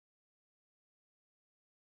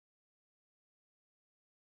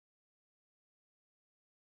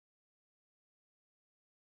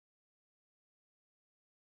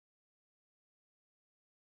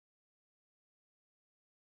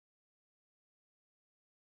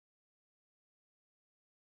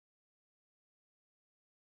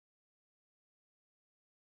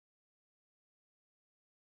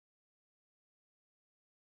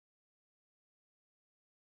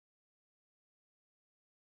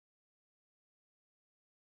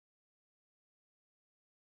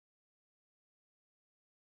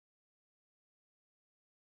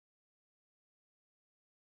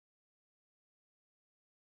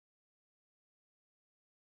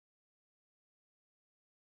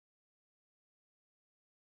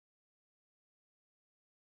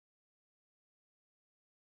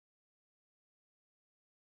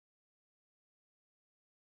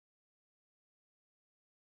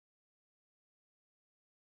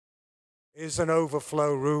Is an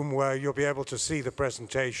overflow room where you'll be able to see the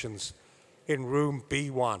presentations in room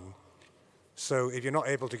B1. So if you're not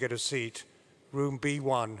able to get a seat, room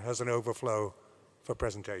B1 has an overflow for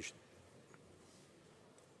presentation.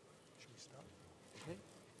 Should we start? Okay.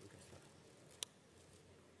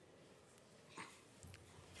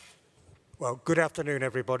 Well, good afternoon,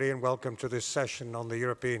 everybody, and welcome to this session on the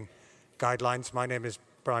European guidelines. My name is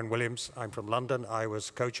Brian Williams. I'm from London. I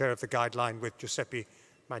was co-chair of the guideline with Giuseppe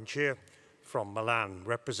Mancia from Milan,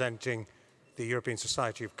 representing the European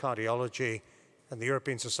Society of Cardiology and the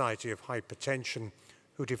European Society of Hypertension,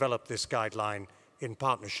 who developed this guideline in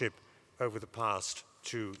partnership over the past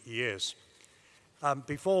 2 years.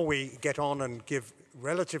 Before we get on and give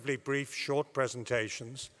relatively brief, short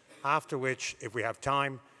presentations, after which, if we have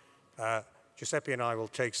time, Giuseppe and I will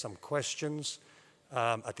take some questions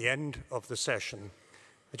at the end of the session.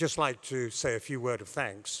 I'd just like to say a few words of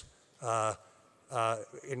thanks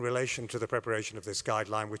in relation to the preparation of this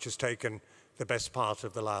guideline, which has taken the best part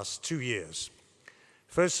of the last 2 years.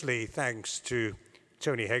 Firstly, thanks to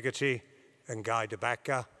Tony Hegarty and Guy de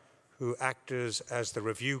Bacca, who acted as the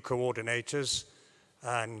review coordinators,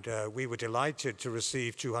 and we were delighted to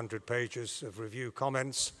receive 200 pages of review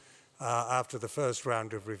comments after the first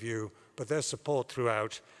round of review, but their support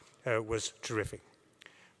throughout was terrific.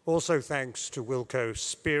 Also thanks to Wilco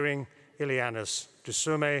Spearing, Ilianis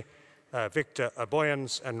Dusume, Victor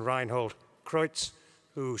Aboyans and Reinhold Kreutz,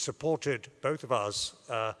 who supported both of us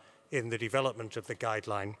in the development of the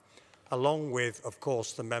guideline, along with, of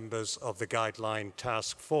course, the members of the guideline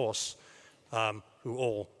task force, who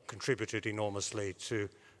all contributed enormously to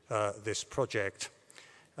this project.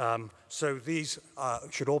 So these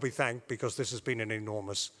should all be thanked because this has been an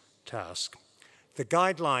enormous task. The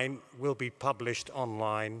guideline will be published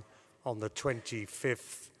online on the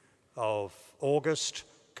 25th of August,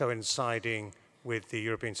 coinciding with the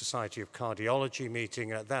European Society of Cardiology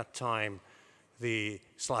meeting. At that time, the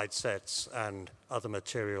slide sets and other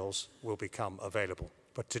materials will become available.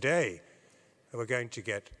 But today, we're going to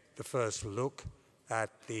get the first look at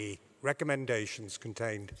the recommendations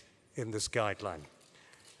contained in this guideline.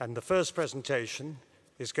 And the first presentation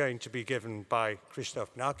is going to be given by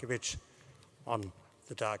Krzysztof Narkiewicz on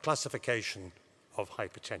the classification of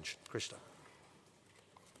hypertension. Krzysztof.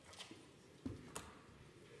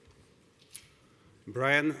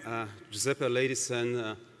 Brian, Giuseppe, ladies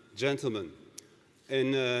and gentlemen,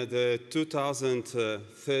 in the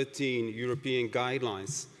 2013 European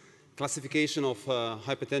guidelines, classification of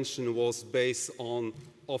hypertension was based on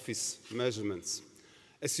office measurements.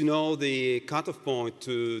 As you know, the cutoff point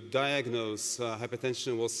to diagnose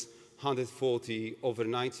hypertension was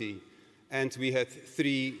 140/90, and we had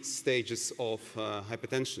 3 stages of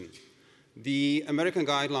hypertension. The American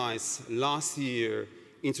guidelines last year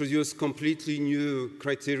introduced completely new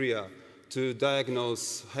criteria to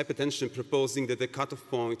diagnose hypertension, proposing that the cutoff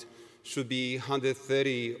point should be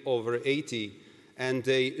 130/80, and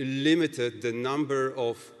they limited the number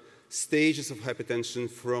of stages of hypertension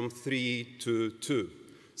from 3 to 2.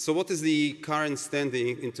 So what is the current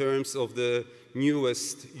standing in terms of the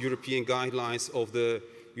newest European guidelines of the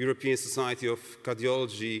European Society of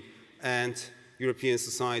Cardiology and European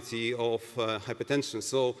Society of Hypertension?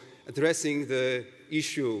 So addressing the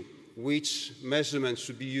issue, which measurement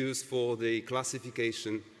should be used for the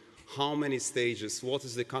classification, how many stages, what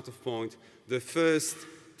is the cutoff point. The first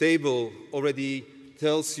table already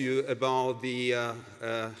tells you about the,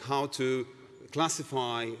 how to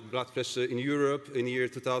classify blood pressure in Europe in the year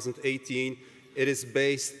 2018. It is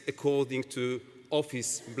based according to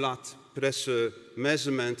office blood pressure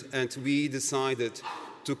measurement, and we decided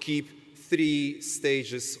to keep 3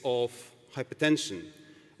 stages of hypertension.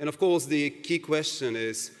 And of course, the key question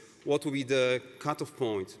is, what will be the cutoff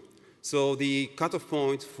point? So the cutoff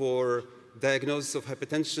point for diagnosis of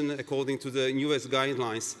hypertension, according to the newest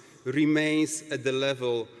guidelines, remains at the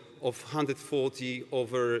level of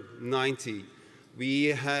 140/90. We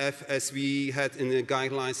have, as we had in the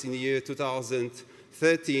guidelines in the year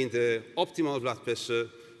 2013, the optimal blood pressure,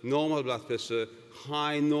 normal blood pressure,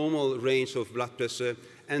 high normal range of blood pressure,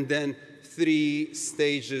 and then 3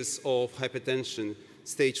 stages of hypertension.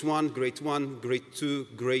 Stage 1, grade 1, grade 2,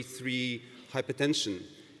 grade 3 hypertension.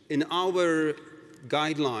 In our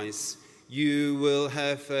guidelines, you will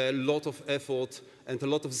have a lot of effort and a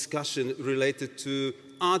lot of discussion related to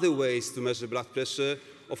other ways to measure blood pressure.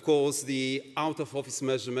 Of course, the out-of-office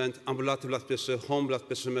measurement, ambulatory blood pressure, home blood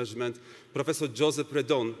pressure measurement. Professor Joseph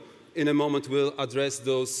Redon, in a moment, will address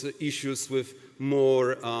those issues with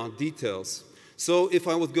more details. So if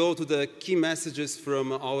I would go to the key messages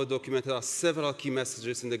from our document, there are several key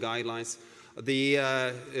messages in the guidelines.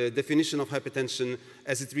 the definition of hypertension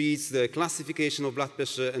as it reads, the classification of blood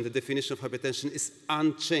pressure and the definition of hypertension is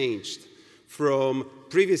unchanged from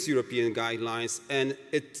previous European guidelines, and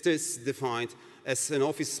it is defined as an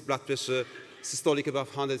office blood pressure systolic above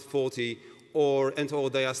 140 and/or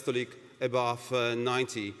diastolic above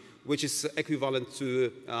 90, which is equivalent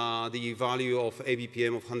to the value of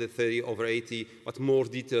ABPM of 130/80, but more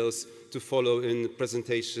details to follow in the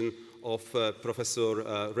presentation of Professor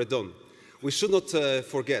Redon. We should not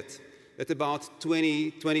forget that about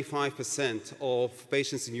 20–25% of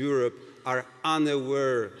patients in Europe are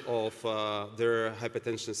unaware of their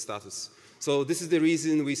hypertension status. So this is the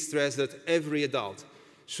reason we stress that every adult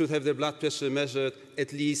should have their blood pressure measured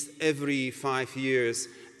at least every 5 years,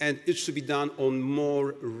 and it should be done on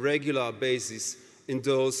more regular basis in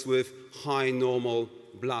those with high normal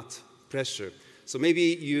blood pressure. So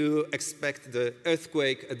maybe you expect the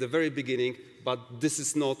earthquake at the very beginning, but this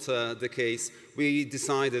is not the case. We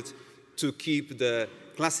decided to keep the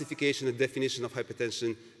classification and definition of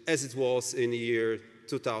hypertension as it was in the year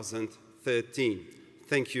 2013.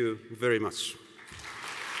 Thank you very much.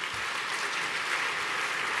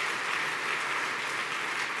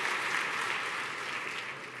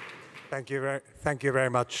 Thank you very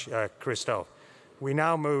much, Christoph. We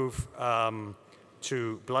now move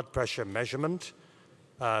to blood pressure measurement,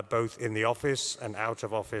 both in the office and out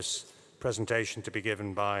of office presentation to be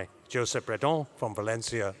given by Josep Redon from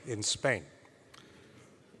Valencia in Spain.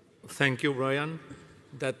 Thank you, Brian.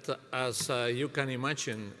 That, as you can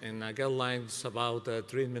imagine, in guidelines about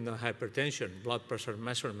treatment of hypertension, blood pressure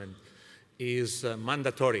measurement is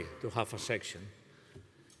mandatory to have a section.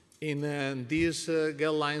 In these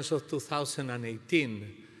guidelines of 2018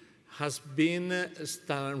 has been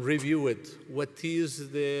reviewed what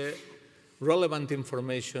is the relevant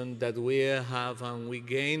information that we have and we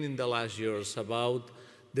gained in the last years about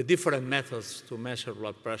the different methods to measure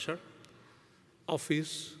blood pressure,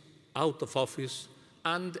 office, out of office,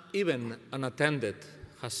 and even unattended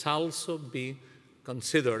has also been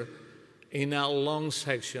considered in a long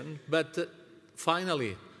section. But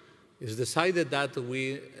finally, it's decided that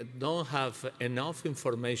we don't have enough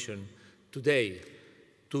information today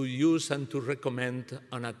to use and to recommend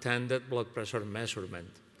unattended blood pressure measurement.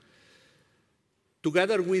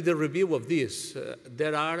 Together with the review of this,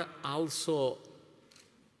 there are also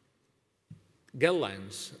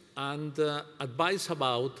guidelines and advice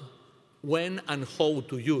about when and how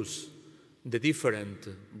to use the different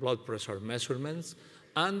blood pressure measurements.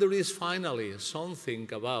 And there is finally something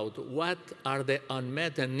about what are the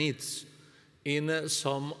unmet needs in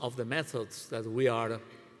some of the methods that we are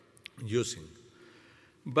using.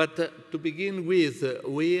 But to begin with,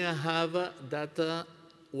 we have that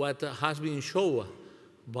what has been shown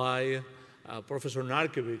by Professor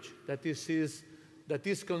Narkevich, that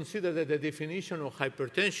is considered the definition of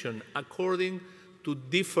hypertension according to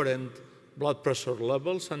different blood pressure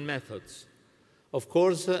levels and methods. Of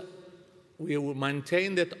course, we will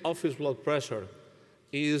maintain that office blood pressure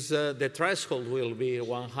is the threshold will be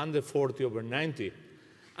 140/90,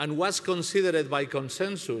 and was considered by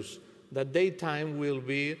consensus that daytime will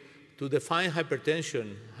be to define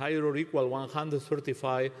hypertension higher or equal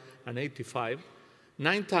 135/85,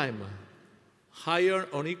 nighttime higher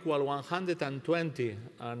or equal 120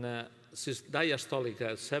 and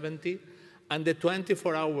diastolic 70, and the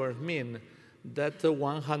 24-hour mean that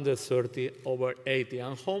 130/80.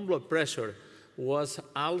 And home blood pressure was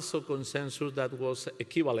also consensus that was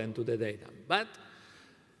equivalent to the data. But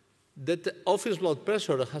that office blood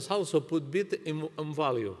pressure has also put bit in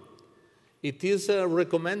value. It is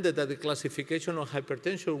recommended that the classification of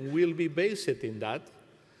hypertension will be based in that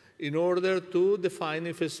in order to define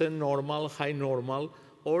if it's a normal, high normal,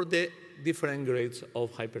 or the different grades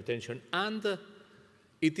of hypertension. And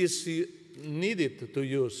it is needed to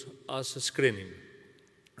use as a screening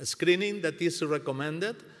that is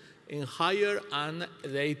recommended in higher than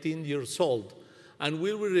 18 years old. And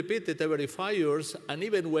we will repeat it every 5 years, and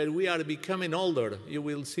even when we are becoming older, you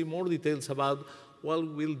will see more details about what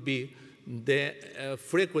will be the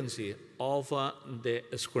frequency of the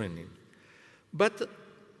screening. But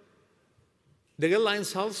the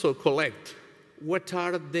guidelines also collect what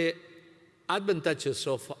are the advantages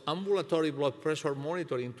of ambulatory blood pressure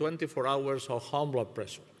monitoring 24 hours of home blood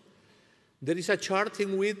pressure. There is a chart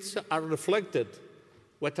in which are reflected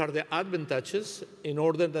what are the advantages in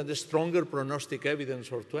order that the stronger prognostic evidence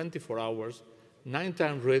for 24 hours,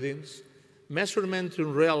 nighttime readings, measurement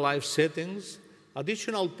in real-life settings,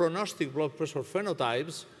 additional prognostic blood pressure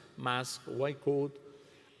phenotypes, mask, white coat,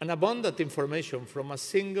 and abundant information from a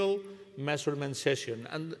single measurement session.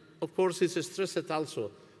 And of course, it's stressed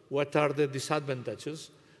also what are the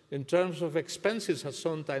disadvantages, In terms of expenses, are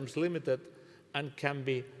sometimes limited and can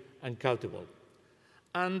be uncountable.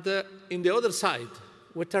 And in the other side,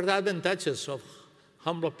 what are the advantages of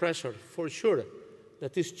high blood pressure? For sure,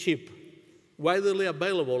 that is cheap, widely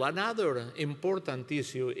available. Another important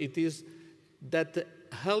issue, it is that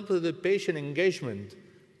help the patient engagement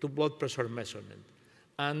to blood pressure measurement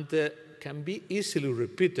and can be easily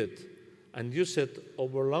repeated and used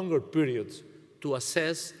over longer periods to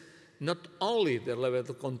assess not only the level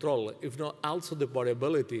of control, if not also the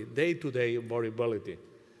variability, day-to-day variability.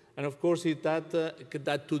 And of course,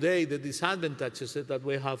 that today the disadvantage is that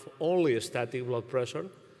we have only a static blood pressure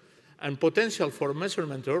and potential for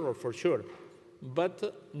measurement error for sure,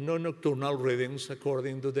 but no nocturnal readings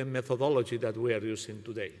according to the methodology that we are using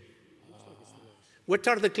today. What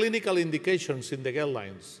are the clinical indications in the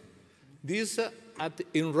guidelines? These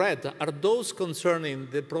in red are those concerning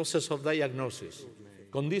the process of diagnosis,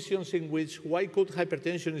 conditions in which white coat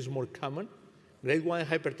hypertension is more common, grade 1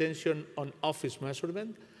 hypertension on office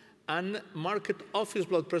measurement, and marked office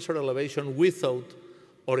blood pressure elevation without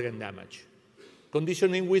organ damage.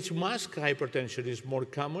 Condition in which masked hypertension is more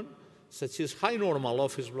common, such as high normal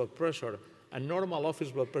office blood pressure and normal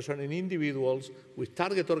office blood pressure in individuals with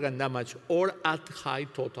target organ damage or at high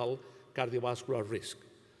total cardiovascular risk.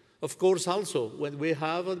 Of course, also, when we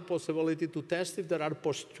have the possibility to test if there are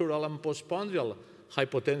postural and postprandial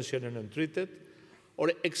hypotension and untreated,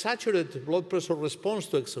 or exaggerated blood pressure response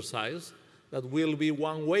to exercise, that will be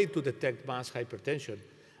one way to detect masked hypertension.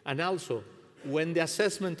 And also, when the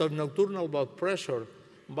assessment of nocturnal blood pressure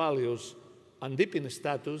values and dipping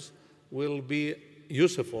status will be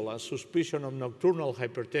useful as suspicion of nocturnal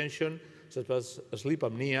hypertension, such as sleep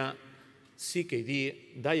apnea,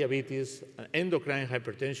 CKD, diabetes, endocrine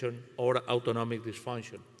hypertension, or autonomic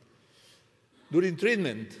dysfunction. During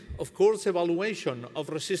treatment, of course, evaluation of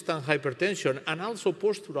resistant hypertension and also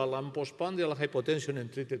postural and postprandial hypotension in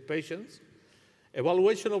treated patients,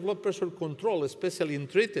 evaluation of blood pressure control, especially in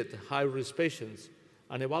treated high-risk patients,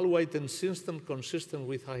 and evaluating symptoms consistent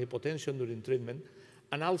with hypotension during treatment,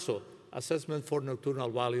 and also assessment for nocturnal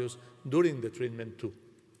values during the treatment too,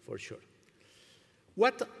 for sure.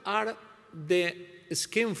 What are the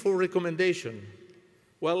scheme for recommendation?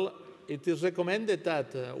 Well, it is recommended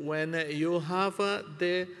that when you have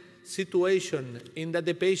the situation in that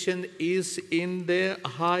the patient is in the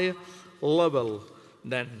high level,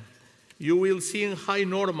 then you will see in high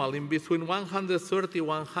normal in between 130,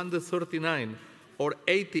 139, or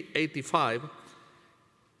 80, 85.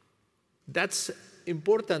 That's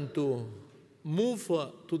important to move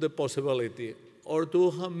to the possibility or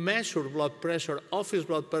to measure blood pressure, office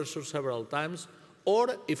blood pressure several times,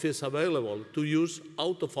 or if it's available, to use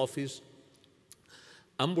out-of-office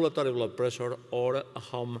ambulatory blood pressure or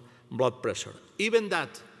home blood pressure. Even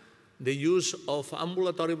that, the use of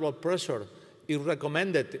ambulatory blood pressure is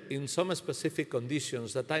recommended in some specific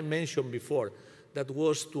conditions that I mentioned before, that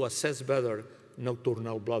was to assess better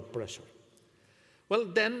nocturnal blood pressure. Well,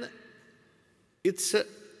 then, it's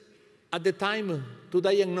at the time to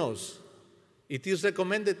diagnose. It is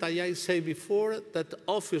recommended, as I said before, that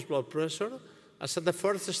office blood pressure as the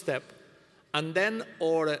first step, and then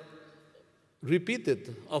or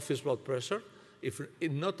repeated office blood pressure, if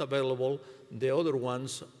not available, the other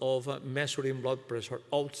ones of measuring blood pressure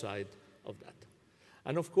outside of that.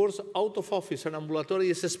 And of course, out of office and ambulatory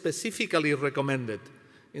is specifically recommended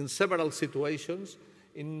in several situations,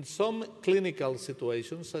 in some clinical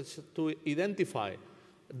situations, such to identify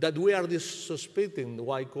that we are suspecting the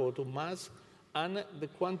white coat mask and the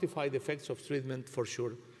quantified effects of treatment for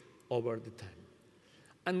sure over the time.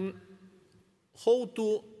 And how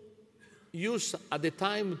to use at the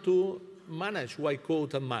time to manage white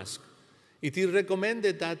coat and mask. It is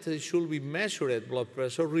recommended that it should be measured blood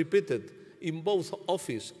pressure repeated in both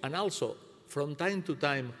office and also from time to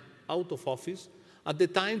time out of office at the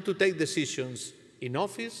time to take decisions in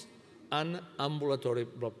office and ambulatory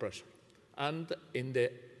blood pressure, and in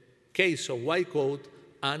the case of white coat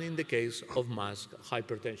and in the case of masked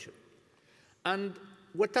hypertension. And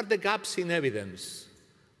what are the gaps in evidence?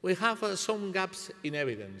 We have some gaps in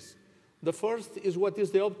evidence. The first is what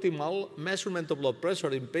is the optimal measurement of blood pressure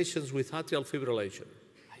in patients with atrial fibrillation.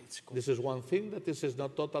 This is one thing that this is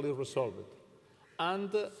not totally resolved.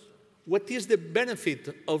 And what is the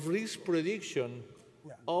benefit of risk prediction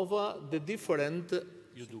of the different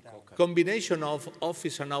combination of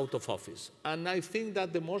office and out of office? And I think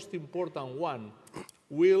that the most important one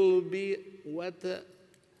will be what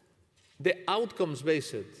the outcomes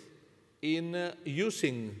based in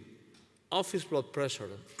using office blood pressure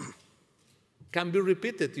can be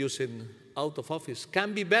repeated using out of office,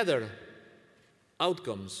 can be better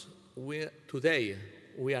outcomes. Today,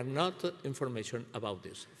 we are not information about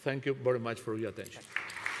this. Thank you very much for your attention.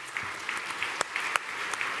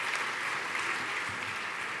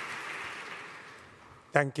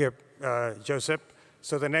 Thank you, Josep.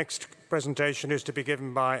 So the next presentation is to be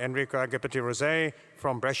given by Enrico Agapiti-Rosé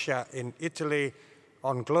from Brescia in Italy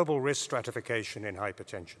on global risk stratification in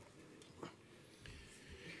hypertension.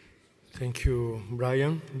 Thank you,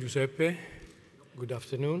 Brian, Giuseppe. Good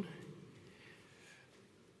afternoon.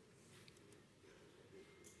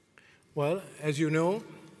 Well, as you know,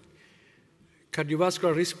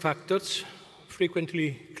 cardiovascular risk factors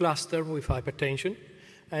frequently cluster with hypertension,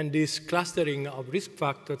 and this clustering of risk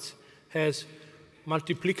factors has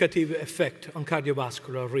multiplicative effect on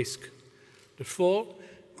cardiovascular risk. Therefore,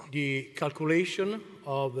 the calculation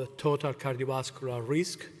of total cardiovascular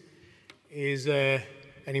risk is an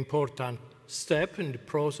important step in the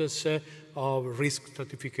process of risk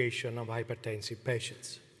stratification of hypertensive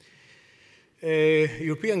patients.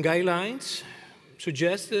 European guidelines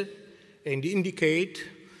suggest and indicate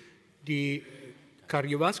the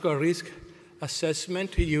cardiovascular risk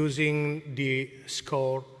assessment using the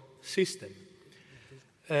SCORE system.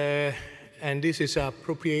 And this is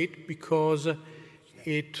appropriate because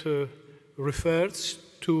it refers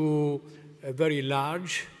to a very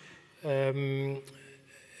large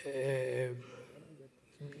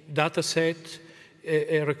data set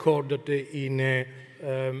recorded in a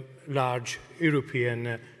large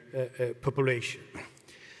European population.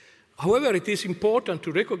 However, it is important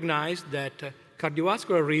to recognize that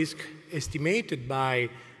cardiovascular risk estimated by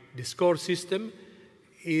the SCORE system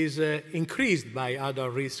is increased by other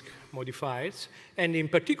risk modifiers, and in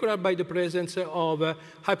particular by the presence of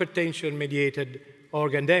hypertension-mediated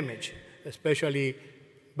organ damage, especially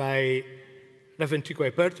by left ventricular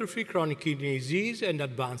hypertrophy, chronic kidney disease, and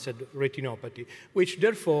advanced retinopathy, which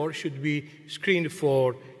therefore should be screened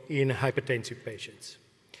for in hypertensive patients.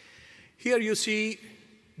 Here you see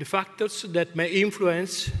the factors that may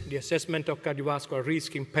influence the assessment of cardiovascular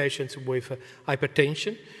risk in patients with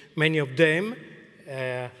hypertension. Many of them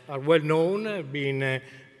are well known, been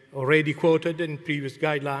already quoted in previous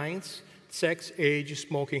guidelines: sex, age,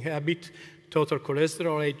 smoking habit, total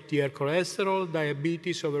cholesterol, HDL cholesterol,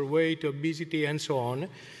 diabetes, overweight, obesity, and so on.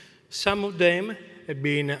 Some of them have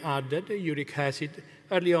been added: uric acid,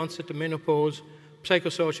 early onset menopause,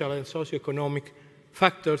 psychosocial and socioeconomic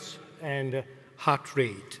factors, and heart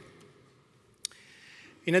rate.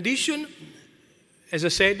 In addition, as I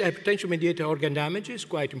said, hypertension-mediated organ damage is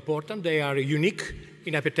quite important. They are unique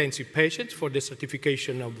in hypertensive patients for the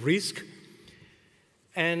stratification of risk.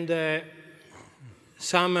 And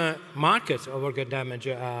some markers of organ damage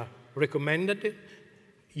are recommended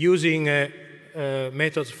using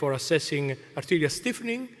methods for assessing arterial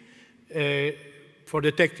stiffening, for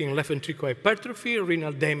detecting left ventricular hypertrophy,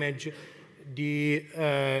 renal damage, the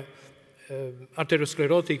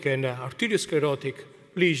atherosclerotic and arteriosclerotic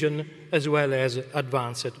lesion, as well as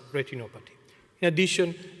advanced retinopathy. In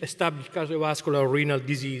addition, established cardiovascular renal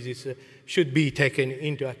diseases should be taken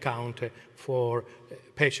into account for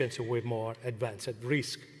patients with more advanced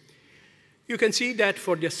risk. You can see that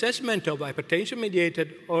for the assessment of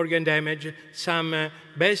hypertension-mediated organ damage, some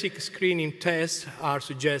basic screening tests are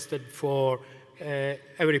suggested for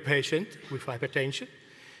every patient with hypertension.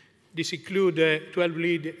 These include a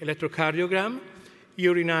 12-lead electrocardiogram,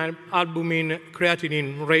 urinary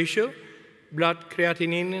albumin-creatinine ratio, blood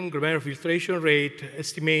creatinine and glomerular filtration rate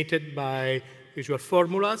estimated by usual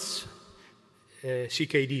formulas,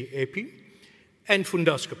 CKD-AP, and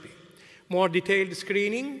fundoscopy. More detailed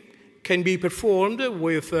screening can be performed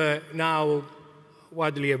with now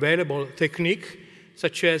widely available technique,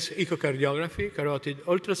 such as echocardiography, carotid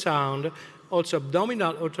ultrasound, also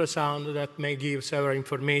abdominal ultrasound that may give several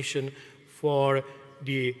information for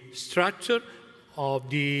the structure of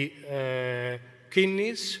the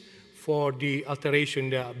kidneys, for the alteration in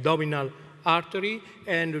the abdominal artery,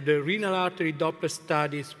 and the renal artery Doppler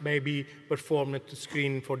studies may be performed to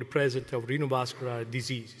screen for the presence of renovascular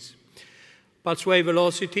diseases. Pulse wave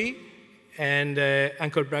velocity and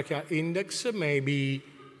ankle brachial index may be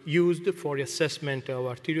used for the assessment of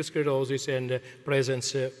arteriosclerosis and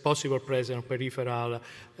possible presence of peripheral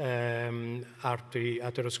artery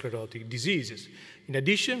atherosclerotic diseases. In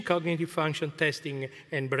addition, cognitive function testing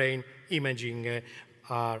and brain imaging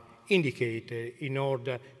are indicated in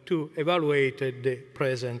order to evaluate the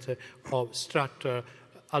presence of structural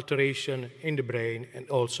alteration in the brain and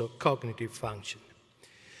also cognitive function.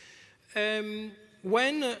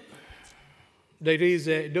 When there is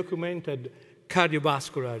a documented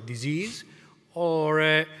cardiovascular disease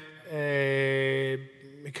or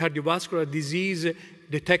cardiovascular disease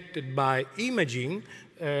detected by imaging,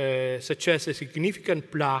 such as a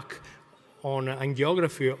significant plaque on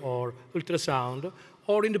angiography or ultrasound,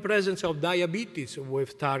 or in the presence of diabetes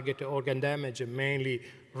with target organ damage, mainly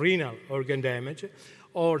renal organ damage,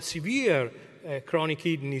 or severe chronic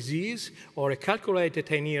kidney disease, or a calculated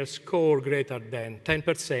 10-year score greater than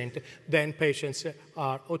 10%, then patients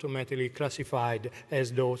are automatically classified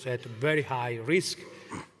as those at very high risk.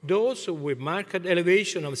 Those with marked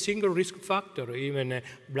elevation of single risk factor, even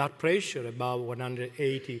blood pressure above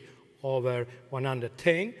 180 over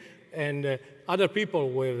 110, and other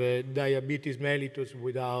people with diabetes mellitus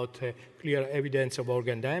without clear evidence of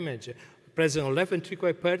organ damage, present on left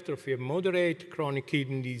ventricular hypertrophy, moderate chronic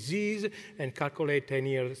kidney disease, and calculate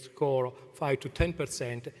 10-year score 5 to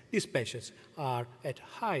 10%, these patients are at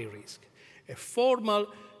high risk. A formal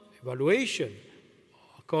evaluation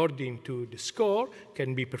according to the score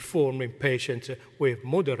can be performed in patients with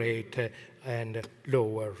moderate and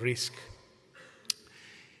lower risk.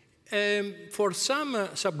 For some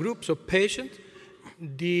subgroups of patients,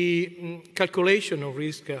 the calculation of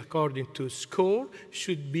risk according to score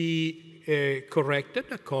should be corrected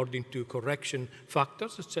according to correction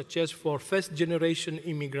factors, such as for first-generation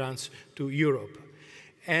immigrants to Europe.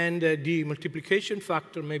 And the multiplication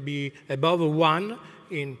factor may be above 1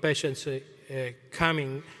 in patients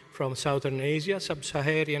coming from Southern Asia,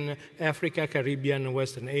 Sub-Saharan Africa, Caribbean, and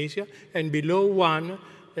Western Asia, and below 1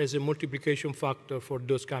 as a multiplication factor for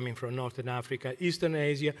those coming from Northern Africa, Eastern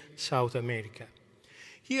Asia, South America.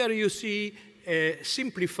 Here you see a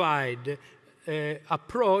simplified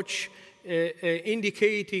approach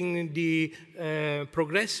indicating the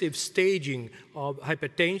progressive staging of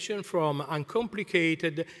hypertension from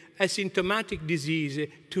uncomplicated asymptomatic disease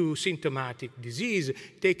to symptomatic disease,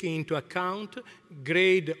 taking into account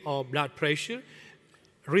grade of blood pressure,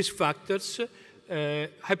 risk factors,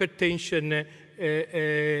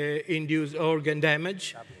 hypertension-induced organ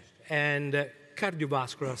damage, and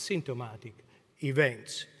cardiovascular symptomatic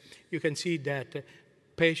events. You can see that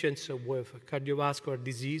patients with cardiovascular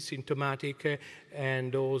disease, symptomatic,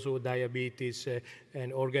 and those with diabetes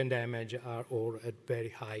and organ damage are all at very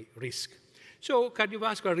high risk. So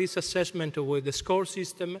cardiovascular risk assessment with the score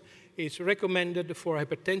system is recommended for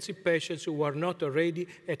hypertensive patients who are not already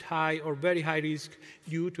at high or very high risk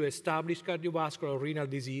due to established cardiovascular or renal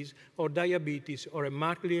disease or diabetes or a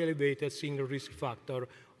markedly elevated single risk factor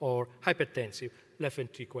or hypertensive left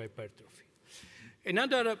ventricular hypertrophy.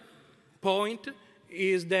 Another point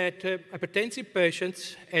is that hypertensive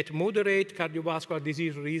patients at moderate cardiovascular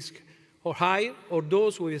disease risk or higher, or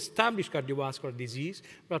those with established cardiovascular disease,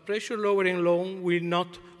 blood pressure lowering alone will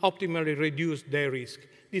not optimally reduce their risk.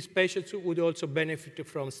 These patients would also benefit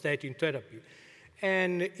from statin therapy,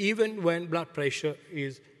 and even when blood pressure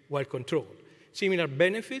is well controlled. Similar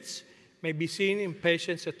benefits may be seen in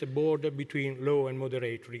patients at the border between low and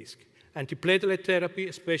moderate risk. Antiplatelet therapy,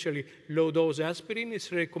 especially low-dose aspirin,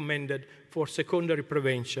 is recommended for secondary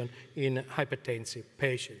prevention in hypertensive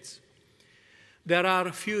patients. There are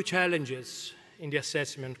a few challenges in the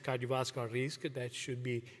assessment of cardiovascular risk that should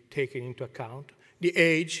be taken into account. The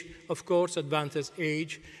age, of course, advanced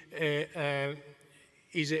age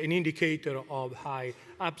is an indicator of high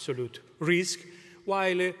absolute risk,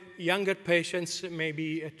 while younger patients may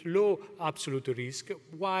be at low absolute risk,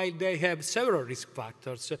 while they have several risk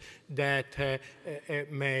factors that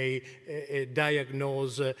may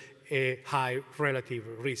diagnose a high relative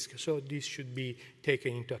risk. So this should be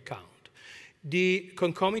taken into account. The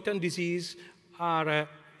concomitant disease are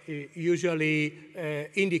usually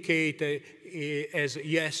indicated as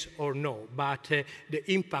yes or no, but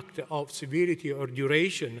the impact of severity or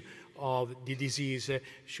duration of the disease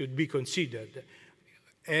should be considered.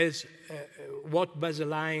 As what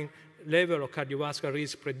baseline level of cardiovascular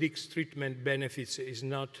risk predicts treatment benefits is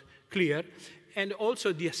not clear, and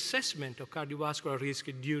also the assessment of cardiovascular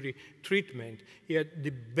risk during treatment, yet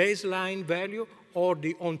the baseline value or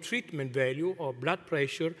the on-treatment value of blood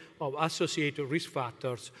pressure of associated risk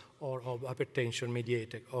factors or of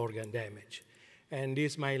hypertension-mediated organ damage. And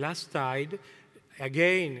this is my last slide.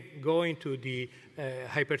 Again, going to the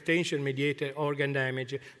hypertension-mediated organ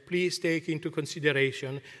damage, please take into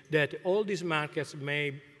consideration that all these markers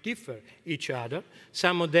may differ each other.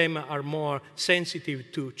 Some of them are more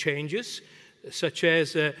sensitive to changes, such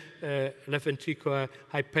as left ventricular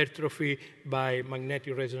hypertrophy by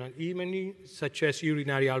magnetic resonance imaging, such as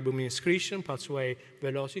urinary albumin excretion, pulse-wave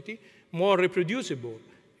velocity, more reproducible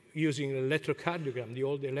using electrocardiogram, the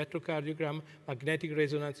old electrocardiogram, magnetic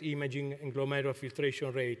resonance imaging, and glomerular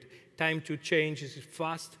filtration rate. Time to change is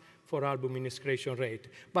fast for albumin excretion rate.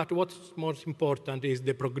 But what's most important is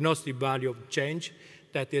the prognostic value of change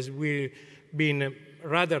that has been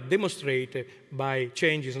rather demonstrated by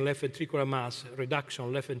changes in left ventricular mass, reduction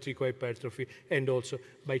of left ventricular hypertrophy, and also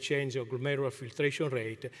by change of glomerular filtration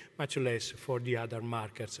rate, much less for the other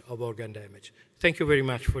markers of organ damage. Thank you very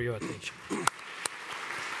much for your attention.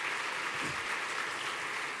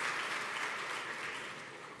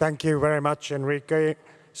 Thank you very much, Enrique.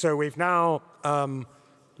 So we've now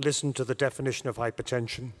listened to the definition of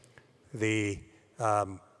hypertension, the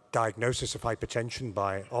diagnosis of hypertension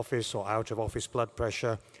by office or out-of-office blood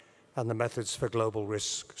pressure, and the methods for global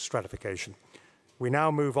risk stratification. We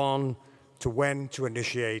now move on to when to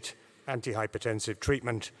initiate antihypertensive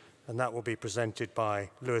treatment, and that will be presented by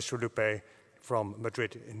Luis Relupe from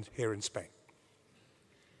Madrid here in Spain.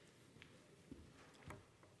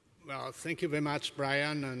 Well, thank you very much,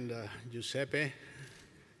 Brian and Giuseppe.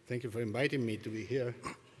 Thank you for inviting me to be here.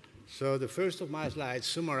 So the first of my slides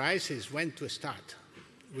summarizes when to start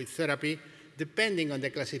with therapy, depending on the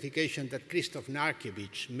classification that Krzysztof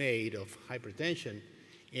Narkiewicz made of hypertension,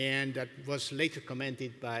 and that was later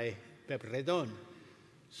commented by Pep Redon.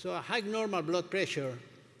 So a high normal blood pressure,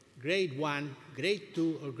 grade 1, grade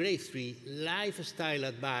 2, or grade 3, lifestyle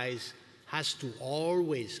advice has to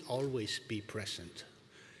always be present.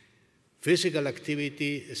 Physical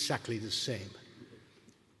activity, exactly the same.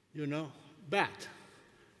 You know, but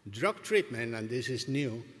drug treatment, and this is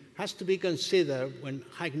new, has to be considered when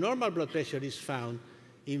high normal blood pressure is found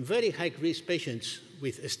in very high-risk patients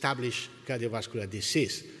with established cardiovascular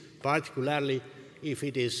disease, particularly if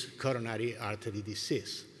it is coronary artery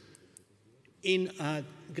disease. In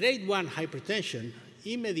grade 1 hypertension,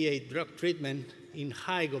 immediate drug treatment in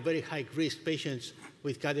high or very high-risk patients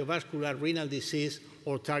with cardiovascular renal disease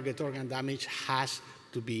or target organ damage has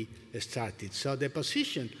to be started. So the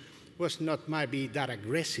position was not maybe that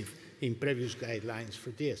aggressive in previous guidelines for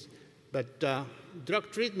this. But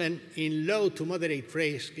drug treatment in low to moderate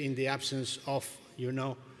risk in the absence of, you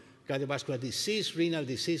know, cardiovascular disease, renal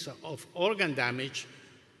disease, of organ damage,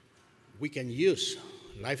 we can use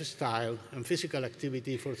lifestyle and physical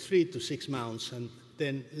activity for 3 to 6 months, and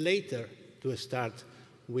then later to start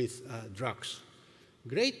with drugs.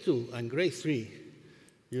 Grade 2 and grade 3,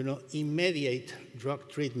 you know, immediate drug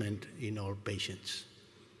treatment in all patients.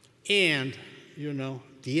 And, you know,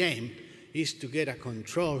 the aim is to get a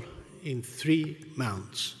control in 3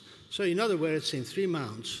 months. So in other words, in 3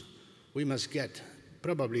 months, we must get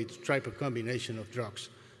probably to triple combination of drugs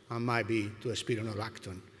and might be to a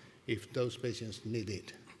spironolactone if those patients need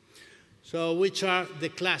it. So which are the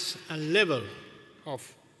class and level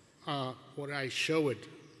of what I showed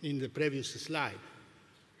in the previous slide?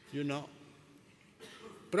 You know,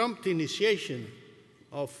 prompt initiation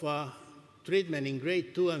of treatment in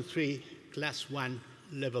grade 2 and 3, class 1,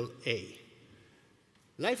 level A.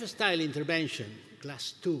 Lifestyle intervention,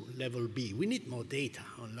 class 2, level B. We need more data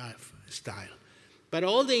on lifestyle. But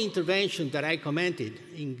all the interventions that I commented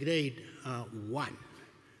in grade 1,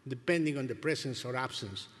 depending on the presence or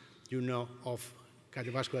absence, you know, of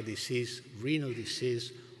cardiovascular disease, renal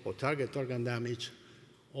disease, or target organ damage,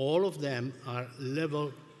 all of them are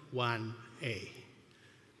level 1A.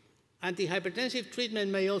 Antihypertensive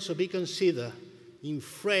treatment may also be considered in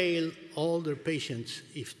frail older patients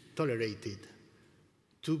if tolerated,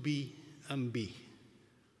 2B and B.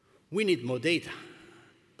 We need more data,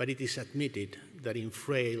 but it is admitted that in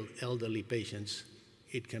frail elderly patients,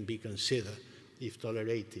 it can be considered if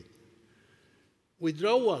tolerated.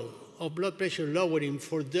 Withdrawal of blood pressure lowering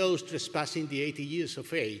for those trespassing the 80 years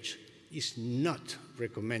of age is not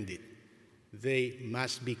recommended. They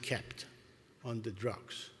must be kept on the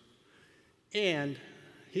drugs. And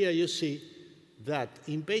here you see that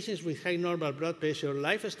in patients with high normal blood pressure,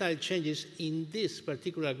 lifestyle changes in this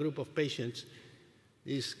particular group of patients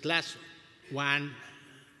is class 1,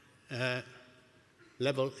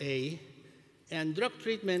 level A, and drug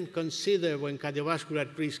treatment considered when cardiovascular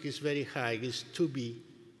risk is very high is 2B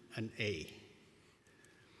and A.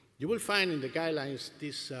 You will find in the guidelines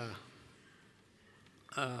this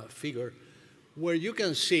figure where you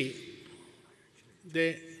can see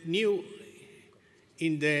the new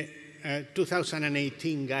in the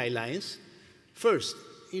 2018 guidelines. First,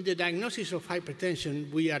 in the diagnosis of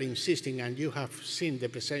hypertension, we are insisting, and you have seen the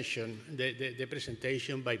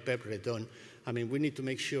presentation by Pep Redon. I mean, we need to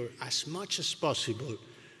make sure as much as possible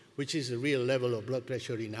which is the real level of blood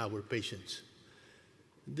pressure in our patients.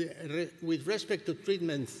 With respect to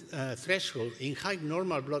treatment threshold, in high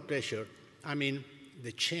normal blood pressure, I mean,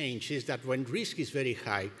 the change is that when risk is very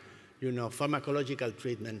high, you know, pharmacological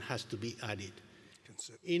treatment has to be added.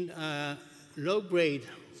 In low grade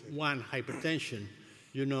 1 hypertension,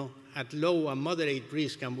 at low and moderate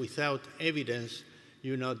risk and without evidence,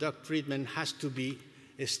 drug treatment has to be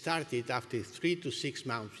started after 3 to 6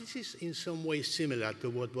 months. This is in some ways similar to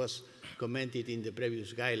what was commented in the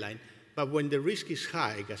previous guideline. But when the risk is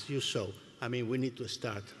high, as you saw, we need to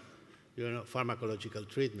start pharmacological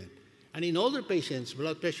treatment. And in older patients,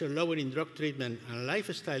 blood pressure lowering drug treatment and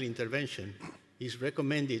lifestyle intervention is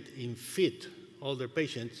recommended in fit older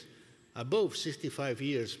patients above 65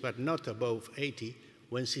 years, but not above 80,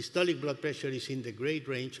 when systolic blood pressure is in the grade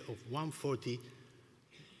range of 140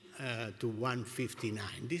 to 159.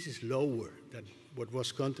 This is lower than what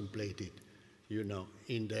was contemplated,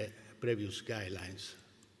 in the previous guidelines.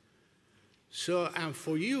 So, and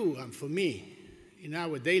for you and for me, in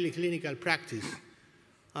our daily clinical practice,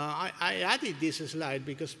 I added this slide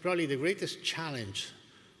because probably the greatest challenge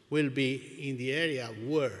will be in the area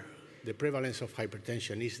where the prevalence of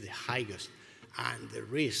hypertension is the highest, and the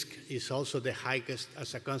risk is also the highest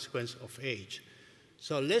as a consequence of age.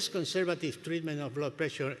 So less conservative treatment of blood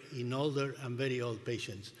pressure in older and very old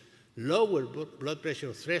patients, lower blood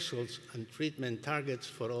pressure thresholds and treatment targets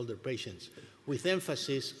for older patients, with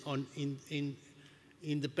emphasis on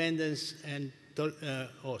independence and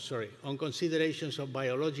on considerations of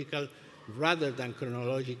biological rather than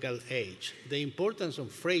chronological age. The importance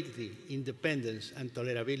of frailty, independence, and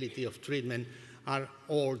tolerability of treatment are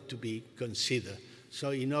all to be considered.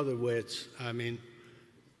 So in other words,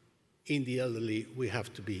 in the elderly, we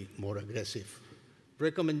have to be more aggressive.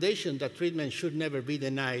 Recommendation that treatment should never be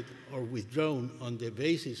denied or withdrawn on the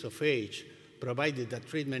basis of age, provided that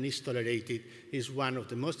treatment is tolerated, is one of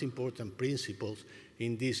the most important principles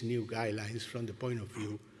in these new guidelines from the point of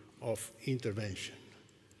view of intervention.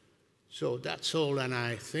 So that's all, and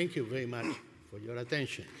I thank you very much for your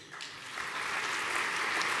attention.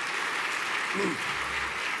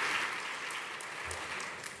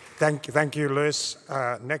 Thank you, Luis.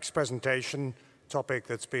 Next presentation, topic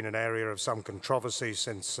that's been an area of some controversy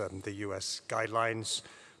since the US guidelines,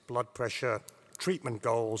 blood pressure treatment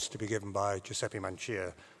goals, to be given by Giuseppe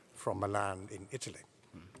Mancia from Milan in Italy.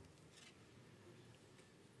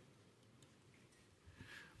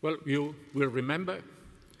 Well, you will remember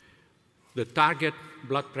the target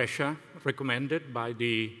blood pressure recommended by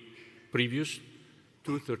the previous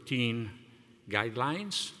 2013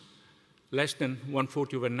 guidelines, less than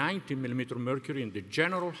 140/90 millimeter mercury in the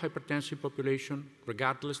general hypertensive population,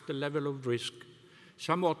 regardless the level of risk,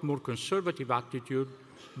 somewhat more conservative attitude,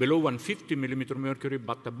 below 150 millimeter mercury,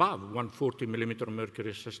 but above 140 millimeter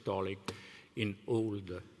mercury systolic in old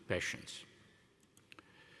patients.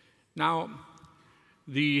 Now,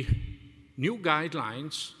 the new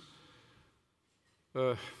guidelines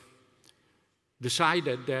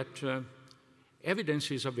decided that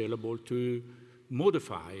evidence is available to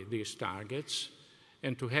modify these targets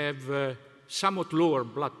and to have somewhat lower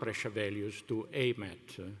blood pressure values to aim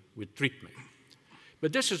at with treatment.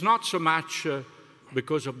 But this is not so much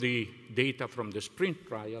because of the data from the SPRINT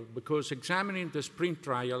trial, because examining the SPRINT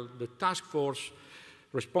trial, the task force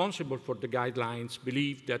responsible for the guidelines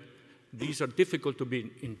believed that these are difficult to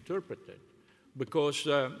be interpreted because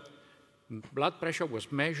blood pressure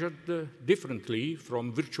was measured differently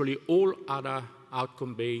from virtually all other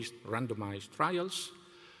outcome-based randomized trials,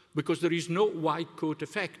 because there is no white coat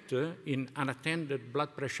effect in unattended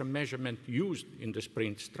blood pressure measurement used in the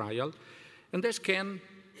SPRINT trial, and this can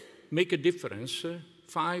make a difference,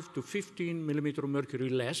 5 to 15 millimeter mercury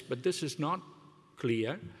less, but this is not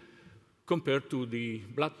clear compared to the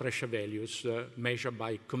blood pressure values measured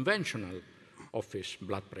by conventional office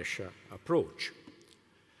blood pressure approach.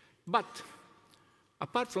 But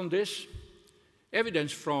apart from this,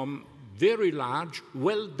 evidence from very large,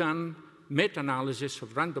 well-done meta-analysis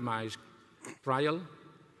of randomized trial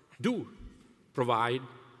do provide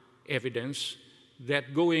evidence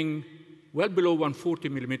that going well below 140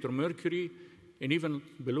 millimeter mercury and even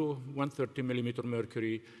below 130 millimeter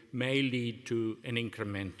mercury may lead to an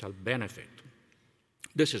incremental benefit.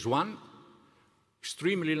 This is one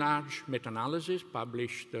extremely large meta-analysis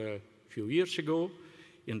published a few years ago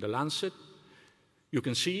in The Lancet. You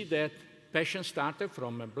can see that patients started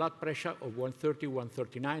from a blood pressure of 130,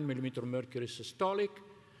 139 millimeter mercury systolic,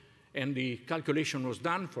 and the calculation was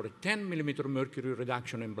done for a 10 millimeter mercury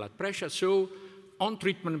reduction in blood pressure. So on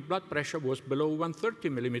treatment, blood pressure was below 130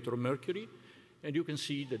 millimeter mercury, and you can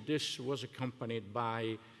see that this was accompanied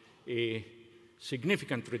by a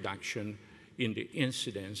significant reduction in the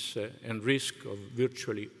incidence and risk of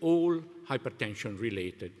virtually all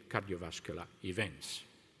hypertension-related cardiovascular events.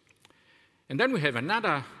 And then we have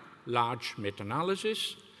another large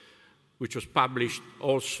meta-analysis, which was published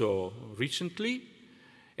also recently,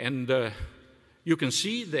 and you can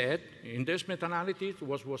see that in this meta-analysis,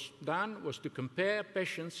 what was done was to compare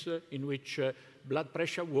patients in which blood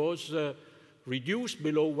pressure was reduced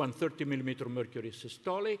below 130 millimeter mercury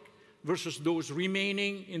systolic versus those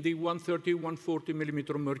remaining in the 130, 140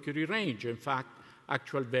 millimeter mercury range. In fact,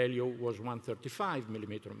 actual value was 135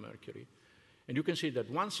 millimeter mercury. And you can see that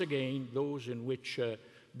once again, those in which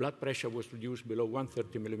blood pressure was reduced below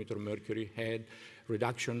 130 millimeter mercury had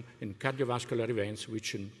reduction in cardiovascular events,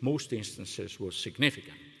 which in most instances was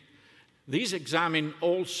significant. These examine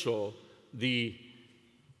also the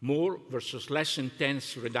more versus less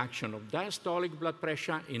intense reduction of diastolic blood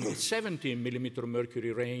pressure in the 70 millimeter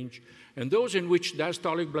mercury range, and those in which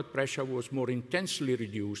diastolic blood pressure was more intensely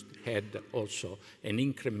reduced had also an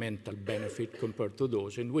incremental benefit compared to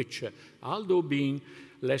those in which, although being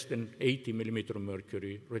less than 80 millimeter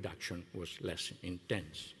mercury, reduction was less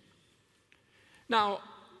intense. Now,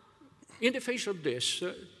 in the face of this,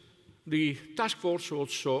 the task force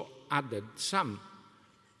also added some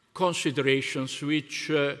considerations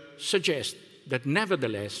which suggest that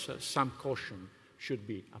nevertheless some caution should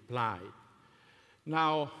be applied.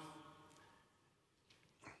 Now,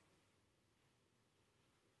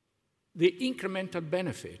 the incremental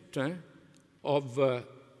benefit of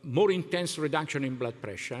more intense reduction in blood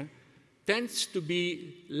pressure tends to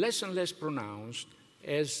be less and less pronounced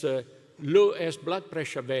as blood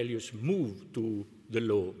pressure values move to the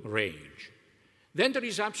low range. Then there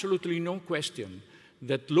is absolutely no question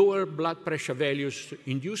that lower blood pressure values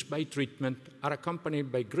induced by treatment are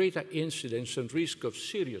accompanied by greater incidence and risk of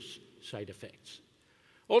serious side effects.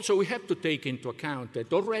 Also, we have to take into account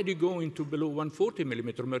that already going to below 140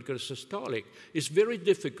 millimeter mercury systolic is very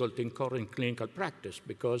difficult in current clinical practice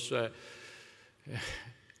because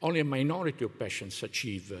only a minority of patients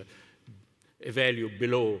achieve a value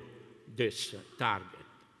below this target.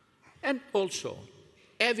 And also,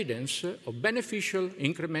 evidence of beneficial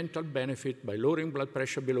incremental benefit by lowering blood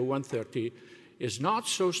pressure below 130 is not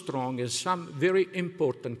so strong as some very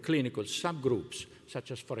important clinical subgroups,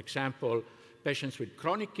 such as, for example, patients with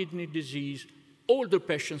chronic kidney disease, older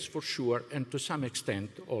patients for sure, and to some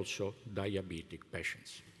extent also diabetic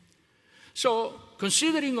patients. So,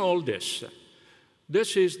 considering all this,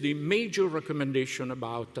 this is the major recommendation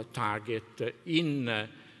about a target in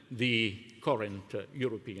the current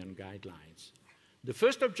European guidelines. The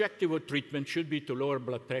first objective of treatment should be to lower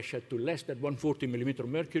blood pressure to less than 140 millimeter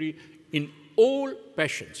mercury in all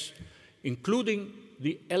patients, including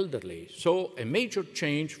the elderly. So a major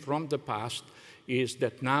change from the past is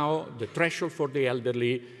that now the threshold for the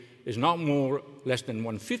elderly is not more less than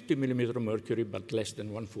 150 millimeter mercury, but less than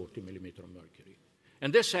 140 millimeter mercury.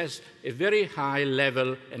 And this has a very high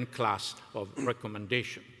level and class of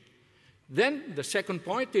recommendation. Then the second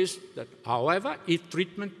point is that, however, if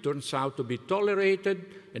treatment turns out to be tolerated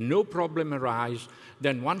and no problem arises,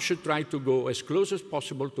 then one should try to go as close as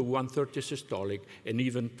possible to 130 systolic and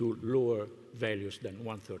even to lower values than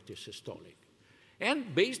 130 systolic.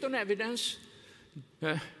 And based on evidence,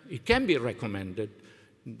 it can be recommended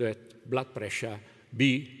that blood pressure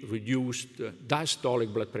be reduced,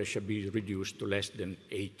 diastolic blood pressure be reduced to less than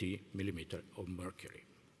 80 millimeter of mercury.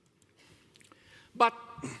 But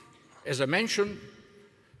as I mentioned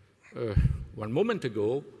one moment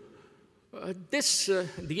ago,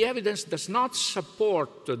 the evidence does not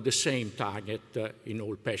support the same target in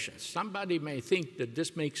all patients. Somebody may think that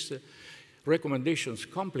this makes recommendations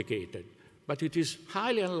complicated, but it is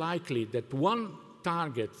highly unlikely that one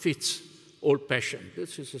target fits all patients.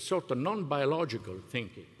 This is a sort of non-biological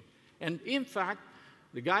thinking. And in fact,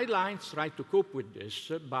 the guidelines try to cope with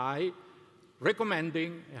this by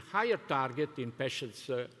recommending a higher target in patients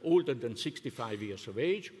older than 65 years of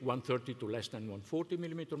age, 130 to less than 140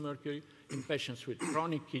 millimeter mercury, in patients with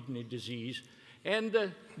chronic kidney disease.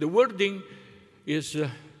 And the wording is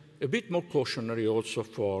a bit more cautionary also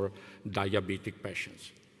for diabetic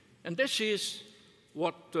patients. And this is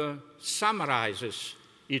what summarizes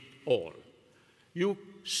it all. You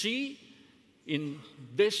see in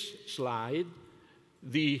this slide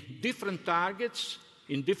the different targets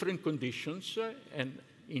in different conditions and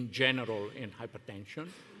in general in hypertension.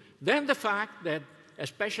 Then the fact that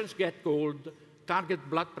as patients get old, target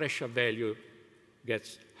blood pressure value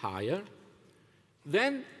gets higher.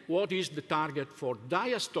 Then what is the target for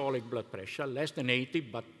diastolic blood pressure, less than 80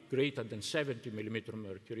 but greater than 70 millimeter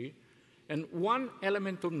mercury. And one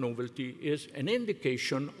element of novelty is an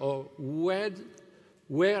indication of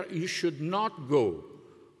where you should not go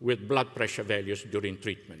with blood pressure values during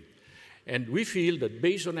treatment. And we feel that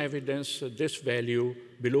based on evidence, this value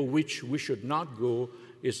below which we should not go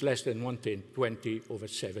is less than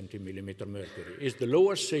 120/70 millimeter mercury. It's the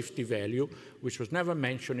lower safety value, which was never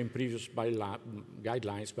mentioned in previous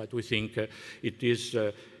guidelines, but we think it is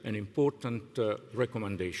an important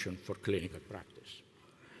recommendation for clinical practice.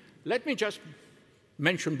 Let me just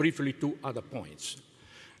mention briefly 2 other points.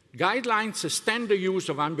 Guidelines extend the use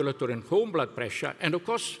of ambulatory and home blood pressure, and of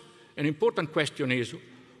course, an important question is,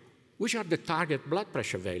 which are the target blood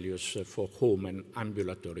pressure values for home and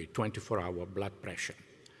ambulatory 24-hour blood pressure?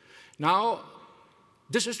 Now,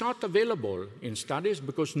 this is not available in studies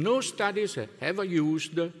because no studies have ever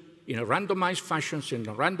used, in a randomized fashion, in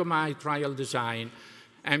a randomized trial design,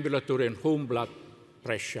 ambulatory and home blood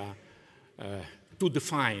pressure to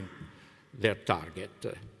define their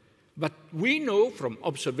target. But we know from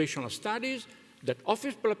observational studies that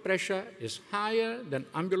office blood pressure is higher than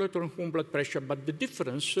ambulatory and home blood pressure, but the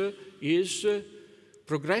difference is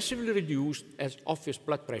progressively reduced as office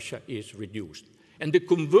blood pressure is reduced. And the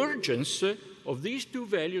convergence of these 2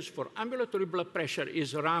 values for ambulatory blood pressure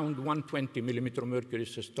is around 120 millimeter mercury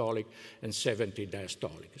systolic and 70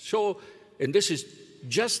 diastolic. So, and this is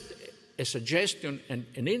just a suggestion and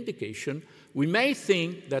an indication, we may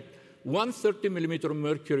think that 130 millimeter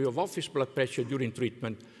mercury of office blood pressure during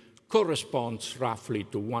treatment corresponds roughly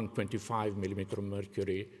to 125 millimeter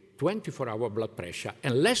mercury 24-hour blood pressure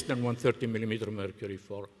and less than 130 millimeter mercury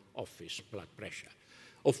for office blood pressure.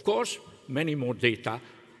 Of course, many more data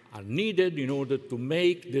are needed in order to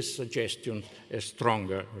make this suggestion a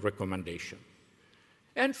stronger recommendation.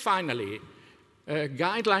 And finally,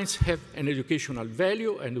 guidelines have an educational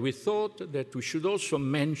value, and we thought that we should also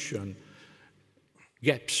mention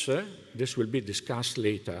gaps, this will be discussed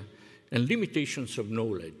later, and limitations of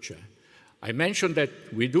knowledge. I mentioned that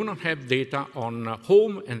we do not have data on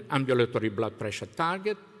home and ambulatory blood pressure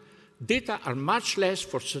target. Data are much less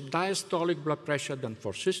for diastolic blood pressure than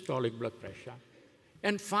for systolic blood pressure.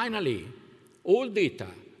 And finally, all data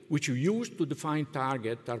which we use to define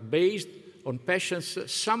target are based on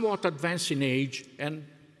patients somewhat advanced in age and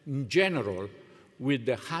in general with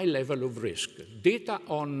a high level of risk. Data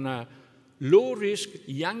on low-risk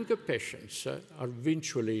younger patients are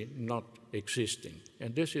virtually not existing.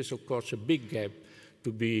 And this is, of course, a big gap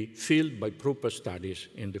to be filled by proper studies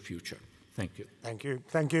in the future. Thank you. Thank you.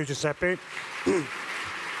 Thank you, Giuseppe.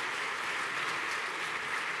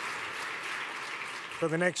 So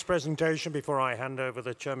the next presentation, before I hand over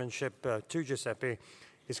the chairmanship to Giuseppe,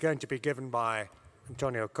 is going to be given by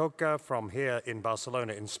Antonio Coca from here in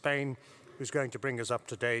Barcelona in Spain, who's going to bring us up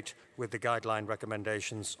to date with the guideline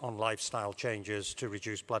recommendations on lifestyle changes to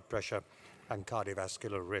reduce blood pressure and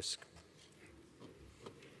cardiovascular risk.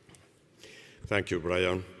 Thank you,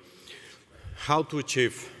 Brian. How to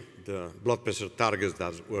achieve the blood pressure targets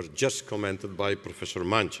that were just commented by Professor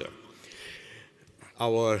Mancha.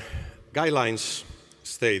 Our guidelines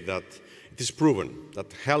state that it is proven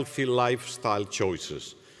that healthy lifestyle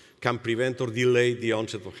choices can prevent or delay the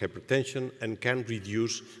onset of hypertension and can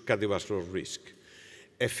reduce cardiovascular risk.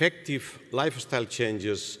 Effective lifestyle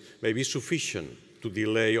changes may be sufficient to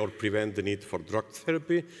delay or prevent the need for drug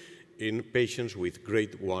therapy in patients with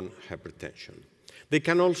grade 1 hypertension. They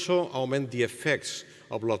can also augment the effects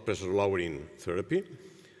of blood pressure lowering therapy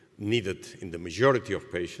needed in the majority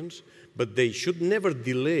of patients, but they should never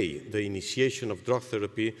delay the initiation of drug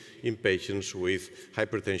therapy in patients with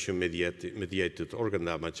hypertension-mediated organ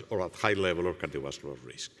damage or at high level of cardiovascular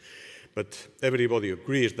risk. But everybody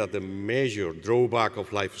agrees that the major drawback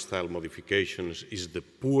of lifestyle modifications is the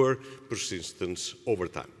poor persistence over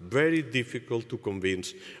time. Very difficult to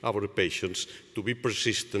convince our patients to be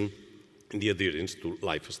persistent in the adherence to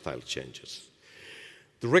lifestyle changes.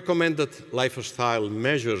 The recommended lifestyle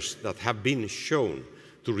measures that have been shown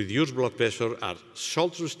to reduce blood pressure are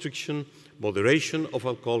salt restriction, moderation of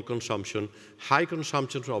alcohol consumption, high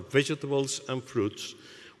consumption of vegetables and fruits,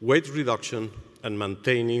 weight reduction, and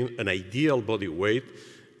maintaining an ideal body weight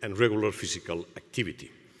and regular physical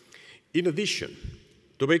activity. In addition,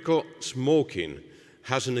 tobacco smoking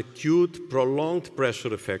has an acute, prolonged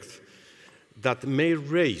pressure effect that may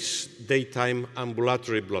raise daytime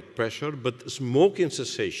ambulatory blood pressure, but smoking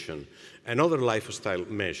cessation and other lifestyle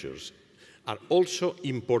measures are also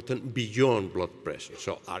important beyond blood pressure.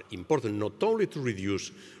 So are important not only to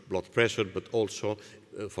reduce blood pressure, but also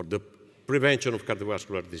for the prevention of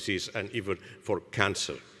cardiovascular disease and even for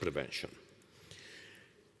cancer prevention.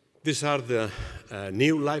 These are the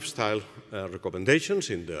new lifestyle recommendations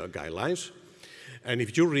in the guidelines. And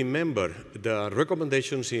if you remember, the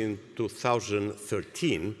recommendations in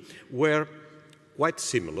 2013 were quite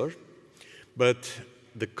similar, but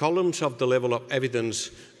the columns of the level of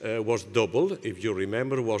evidence was double. If you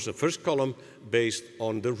remember, was the first column based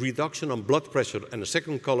on the reduction on blood pressure, and the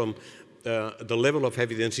second column the level of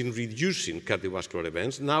evidence in reducing cardiovascular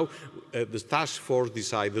events. Now, the task force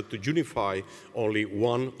decided to unify only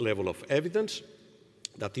one level of evidence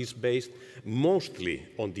that is based mostly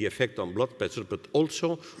on the effect on blood pressure, but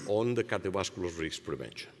also on the cardiovascular risk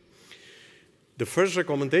prevention. The first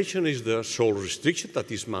recommendation is the sole restriction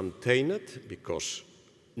that is maintained because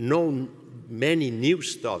many new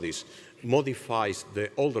studies modifies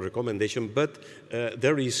the older recommendation, but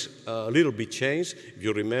there is a little bit change. If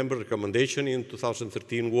you remember, recommendation in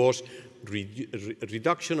 2013 was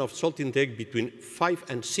reduction of salt intake between 5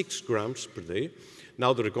 and 6 grams per day.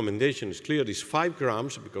 Now the recommendation is clear, it's 5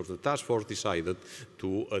 grams because the task force decided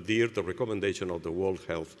to adhere to the recommendation of the World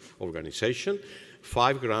Health Organization.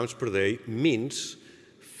 5 grams per day means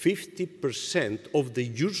 50% of the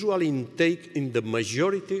usual intake in the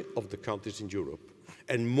majority of the countries in Europe,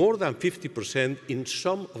 and more than 50% in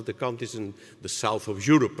some of the countries in the south of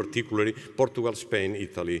Europe, particularly Portugal, Spain,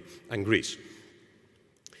 Italy, and Greece.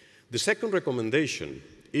 The second recommendation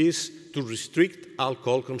is to restrict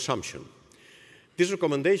alcohol consumption. This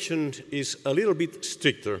recommendation is a little bit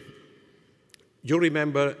stricter. You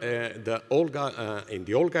remember in the old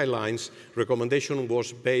guidelines, recommendation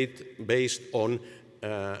was based on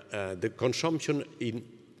the consumption in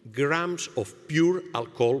grams of pure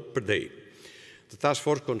alcohol per day. The task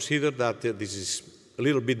force considered that this is a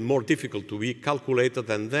little bit more difficult to be calculated,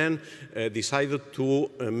 and then decided to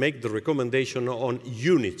make the recommendation on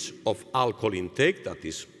units of alcohol intake that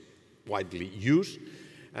is widely used.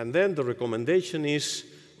 And then the recommendation is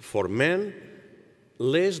for men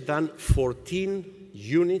less than 14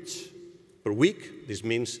 units per week. This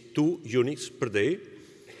means 2 units per day.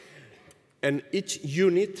 And each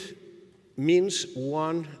unit means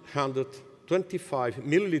 125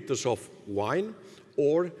 milliliters of wine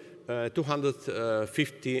or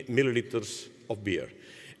 250 milliliters of beer,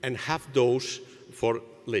 and half dose for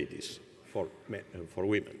ladies, for men, for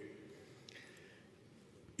women.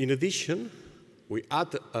 In addition, we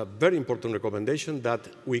add a very important recommendation that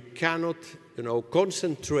we cannot,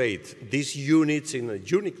 concentrate these units in a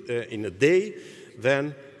day.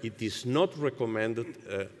 Then it is not recommended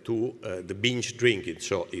to the binge drinking.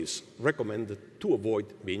 So it's recommended to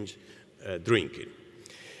avoid binge drinking.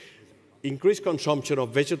 Increased consumption of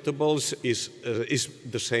vegetables is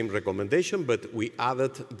the same recommendation, but we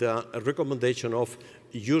added the recommendation of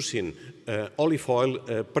using olive oil,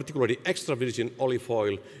 particularly extra virgin olive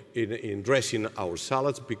oil, in dressing our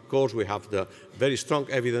salads, because we have the very strong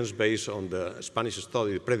evidence based on the Spanish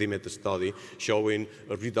study, the Predimed study, showing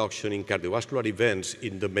a reduction in cardiovascular events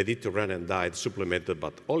in the Mediterranean diet supplemented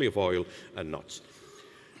by olive oil and nuts.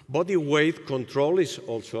 Body weight control is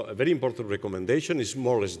also a very important recommendation. It's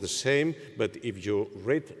more or less the same, but if you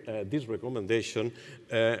read this recommendation,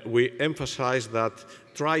 we emphasize that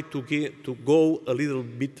try to go a little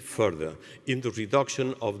bit further in the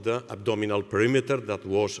reduction of the abdominal perimeter that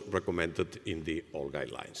was recommended in the old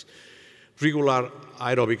guidelines. Regular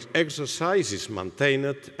aerobic exercise is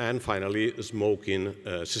maintained, and finally, smoking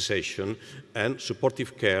cessation and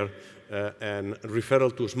supportive care and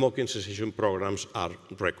referral to smoking cessation programs are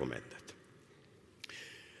recommended.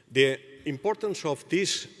 The importance of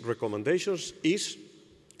these recommendations is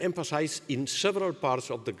emphasized in several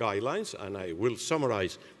parts of the guidelines, and I will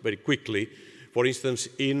summarize very quickly. For instance,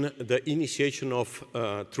 in the initiation of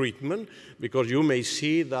treatment, because you may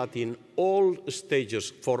see that in all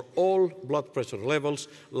stages, for all blood pressure levels,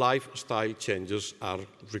 lifestyle changes are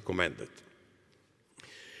recommended.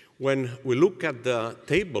 When we look at the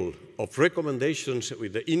table of recommendations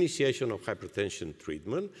with the initiation of hypertension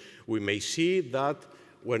treatment, we may see that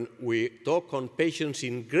when we talk on patients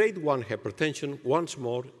in grade 1 hypertension, once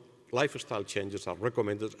more, lifestyle changes are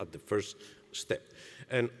recommended at the first step.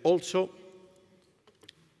 And also,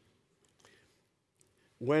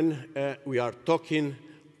 when we are talking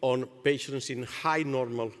on patients in high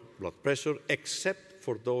normal blood pressure, except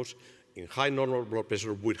for those in high normal blood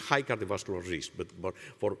pressure with high cardiovascular risk, but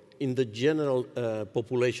for in the general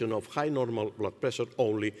population of high normal blood pressure,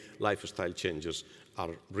 only lifestyle changes are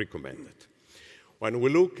recommended. When we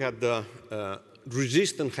look at the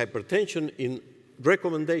resistant hypertension, in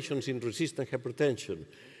recommendations in resistant hypertension,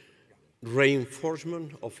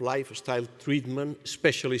 reinforcement of lifestyle treatment,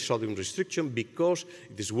 especially sodium restriction, because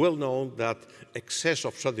it is well known that excess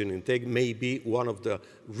of sodium intake may be one of the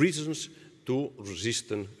reasons to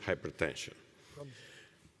resistant hypertension.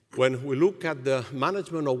 When we look at the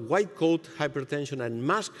management of white coat hypertension and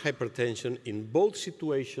masked hypertension, in both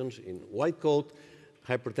situations, in white coat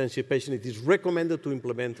hypertensive patients, it is recommended to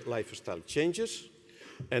implement lifestyle changes.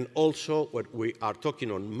 And also, when we are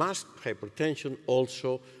talking on mass hypertension,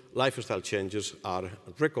 also lifestyle changes are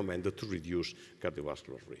recommended to reduce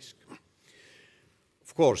cardiovascular risk.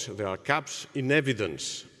 Of course, there are gaps in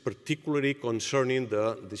evidence, particularly concerning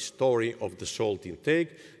the story of the salt intake.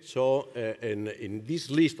 So in this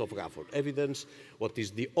list of gaps of evidence, what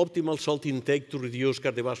is the optimal salt intake to reduce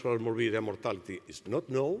cardiovascular morbidity and mortality is not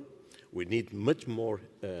known. We need much more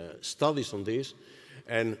studies on this.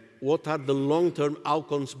 And what are the long-term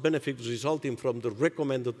outcomes benefits resulting from the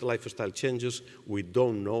recommended lifestyle changes? We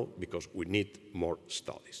don't know because we need more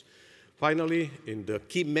studies. Finally, in the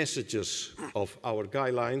key messages of our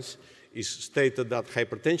guidelines is stated that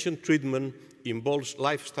hypertension treatment involves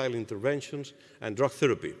lifestyle interventions and drug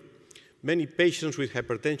therapy. Many patients with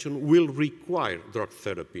hypertension will require drug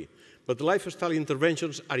therapy, but lifestyle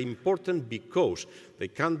interventions are important because they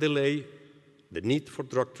can delay the need for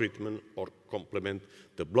drug treatment or complement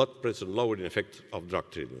the blood pressure lowering effect of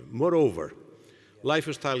drug treatment. Moreover,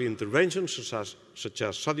 lifestyle interventions such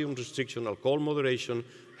as sodium restriction, alcohol moderation,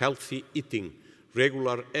 healthy eating,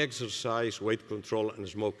 regular exercise, weight control, and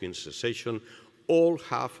smoking cessation all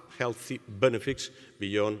have healthy benefits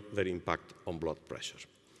beyond their impact on blood pressure.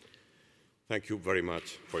 Thank you very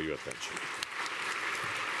much for your attention.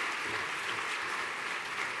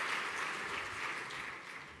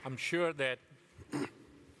 I'm sure that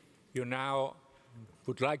you now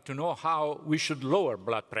would like to know how we should lower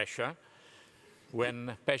blood pressure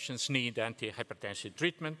when patients need antihypertensive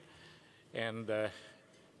treatment, and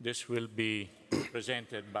this will be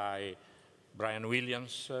presented by Brian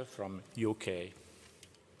Williams from UK.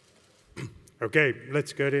 Okay,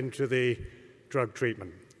 let's get into the drug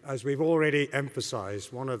treatment. As we've already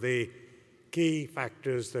emphasized, one of the key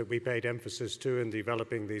factors that we paid emphasis to in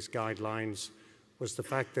developing these guidelines was the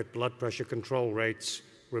fact that blood pressure control rates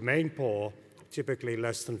remain poor, typically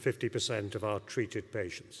less than 50% of our treated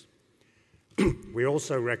patients. We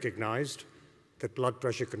also recognized that blood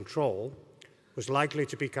pressure control was likely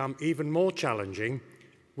to become even more challenging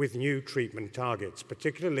with new treatment targets,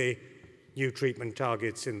 particularly new treatment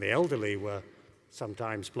targets in the elderly, where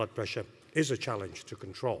sometimes blood pressure is a challenge to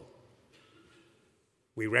control.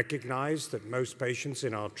 We recognize that most patients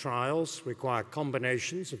in our trials require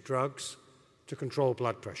combinations of drugs to control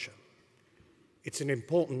blood pressure. It's an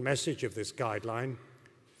important message of this guideline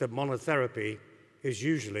that monotherapy is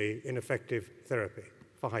usually ineffective therapy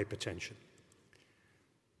for hypertension.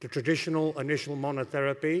 The traditional initial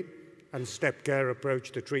monotherapy and step care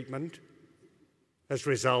approach to treatment has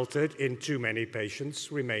resulted in too many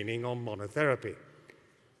patients remaining on monotherapy.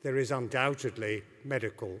 There is undoubtedly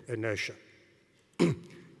medical inertia.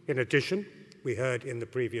 In addition, we heard in the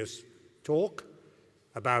previous talk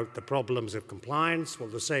about the problems of compliance. Well,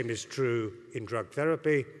 the same is true in drug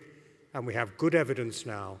therapy, and we have good evidence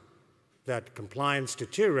now that compliance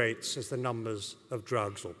deteriorates as the numbers of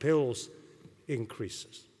drugs or pills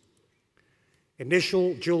increases.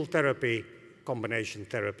 Initial dual therapy, combination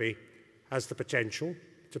therapy, has the potential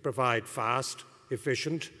to provide fast,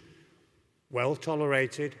 efficient,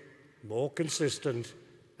 well-tolerated, more consistent,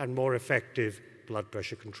 and more effective blood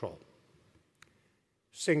pressure control.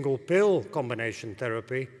 Single pill combination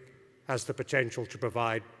therapy has the potential to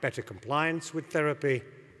provide better compliance with therapy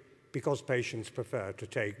because patients prefer to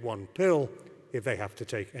take one pill if they have to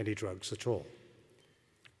take any drugs at all.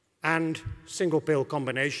 And single pill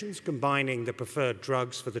combinations combining the preferred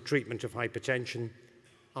drugs for the treatment of hypertension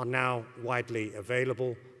are now widely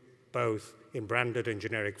available, both in branded and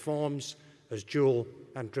generic forms, as dual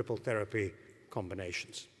and triple therapy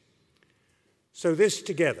combinations. So this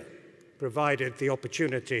together provided the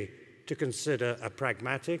opportunity to consider a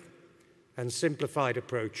pragmatic and simplified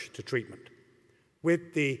approach to treatment,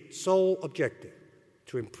 with the sole objective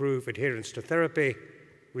to improve adherence to therapy,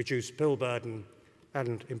 reduce pill burden,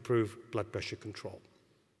 and improve blood pressure control.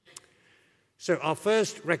 So our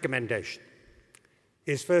first recommendation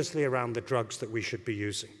is firstly around the drugs that we should be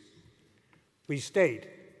using. We state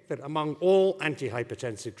that among all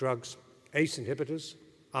antihypertensive drugs, ACE inhibitors,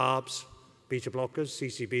 ARBs, beta blockers,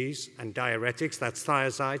 CCBs, and diuretics, that's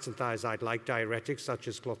thiazides and thiazide-like diuretics such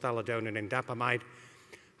as clothalidone and indapamide,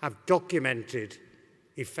 have documented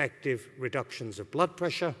effective reductions of blood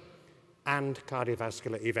pressure and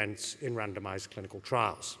cardiovascular events in randomized clinical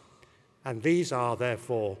trials. And these are,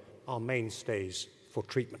 therefore, our mainstays for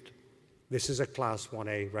treatment. This is a Class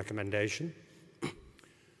 1A recommendation.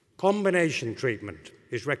 Combination treatment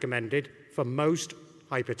is recommended for most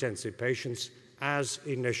hypertensive patients as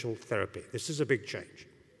initial therapy. This is a big change.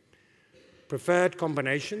 Preferred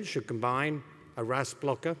combinations should combine a RAS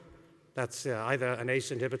blocker, that's either an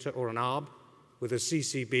ACE inhibitor or an ARB, with a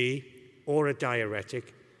CCB or a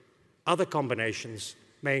diuretic. Other combinations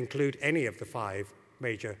may include any of the 5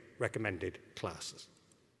 major recommended classes.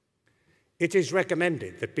 It is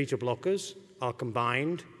recommended that beta blockers are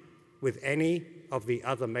combined with any of the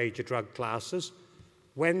other major drug classes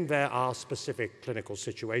when there are specific clinical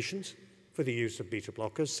situations for the use of beta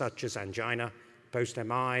blockers, such as angina,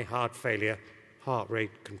 post-MI, heart failure, heart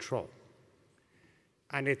rate control.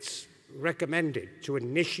 And it's recommended to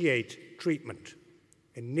initiate treatment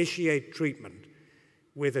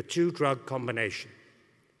with a 2-drug combination,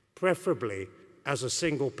 preferably as a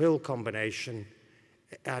single pill combination,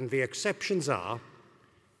 and the exceptions are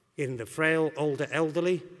in the frail older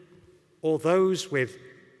elderly or those with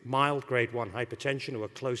mild grade 1 hypertension who are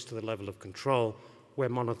close to the level of control where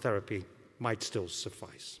monotherapy might still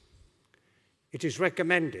suffice. It is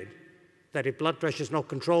recommended that if blood pressure is not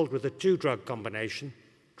controlled with a 2-drug combination,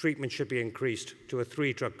 treatment should be increased to a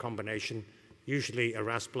 3-drug combination, usually a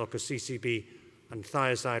RAS blocker, CCB, and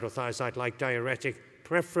thiazide or thiazide-like diuretic,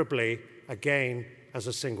 preferably, again, as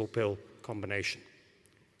a single pill combination.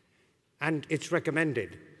 And it's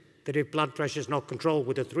recommended that if blood pressure is not controlled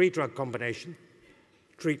with a 3-drug combination,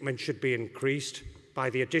 treatment should be increased by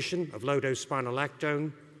the addition of low-dose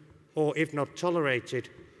spironolactone, or if not tolerated,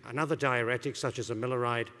 another diuretic such as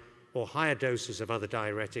amiloride, or higher doses of other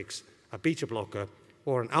diuretics, a beta blocker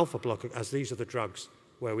or an alpha blocker, as these are the drugs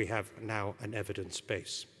where we have now an evidence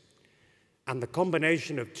base. And the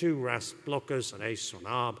combination of 2 RAS blockers, an ACE or an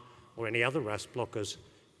ARB, or any other RAS blockers,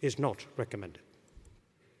 is not recommended.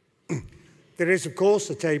 There is, of course,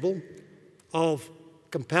 a table of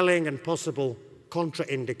compelling and possible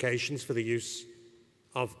contraindications for the use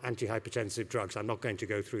of antihypertensive drugs. I'm not going to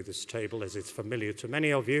go through this table as it's familiar to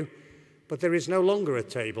many of you, but there is no longer a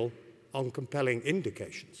table on compelling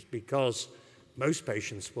indications because most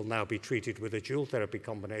patients will now be treated with a dual therapy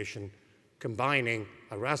combination combining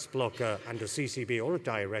a RAS blocker and a CCB or a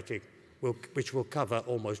diuretic, which will cover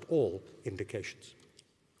almost all indications.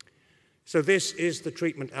 So this is the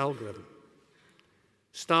treatment algorithm.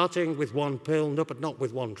 Starting with 1 pill, no, but not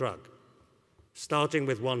with 1 drug. Starting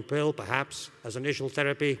with 1 pill, perhaps as initial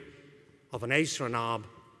therapy of an ACE or an ARB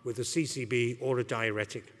with a CCB or a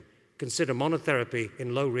diuretic. Consider monotherapy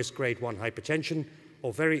in low-risk grade 1 hypertension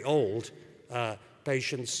or very old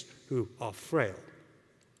patients who are frail.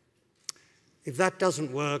 If that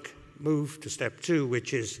doesn't work, move to step 2,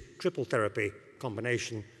 which is triple therapy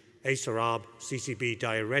combination, ACE or ARB, CCB,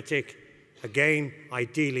 diuretic, again,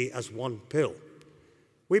 ideally as 1 pill.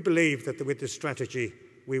 We believe that with this strategy,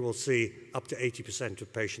 we will see up to 80%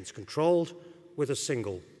 of patients controlled with a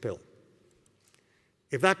single pill.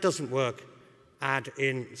 If that doesn't work, add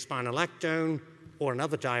in spironolactone or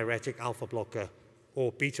another diuretic, alpha blocker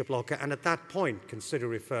or beta blocker, and at that point, consider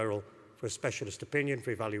referral for a specialist opinion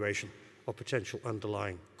for evaluation of potential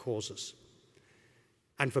underlying causes.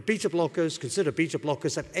 And for beta blockers, consider beta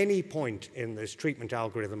blockers at any point in this treatment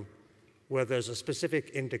algorithm where there's a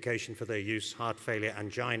specific indication for their use, heart failure,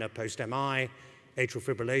 angina, post-MI, atrial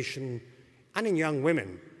fibrillation, and in young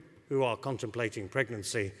women who are contemplating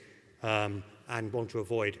pregnancy and want to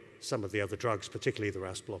avoid some of the other drugs, particularly the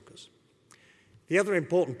RAS blockers. The other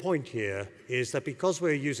important point here is that because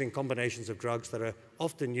we're using combinations of drugs that are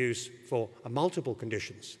often used for multiple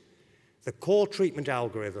conditions, the core treatment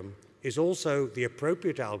algorithm is also the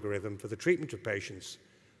appropriate algorithm for the treatment of patients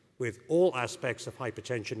with all aspects of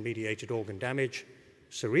hypertension-mediated organ damage,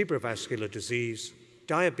 cerebrovascular disease,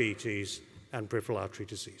 diabetes, and peripheral artery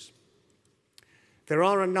disease. There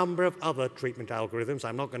are a number of other treatment algorithms.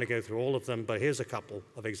 I'm not going to go through all of them, but here's a couple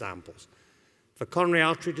of examples. For coronary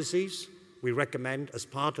artery disease, we recommend as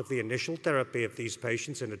part of the initial therapy of these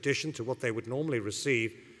patients, in addition to what they would normally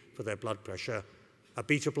receive for their blood pressure, a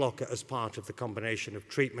beta blocker as part of the combination of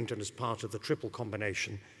treatment and as part of the triple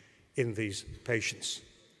combination in these patients.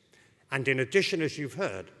 And in addition, as you've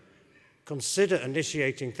heard, consider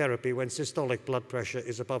initiating therapy when systolic blood pressure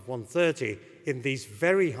is above 130 in these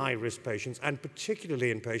very high-risk patients, and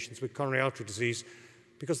particularly in patients with coronary artery disease,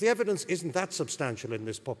 because the evidence isn't that substantial in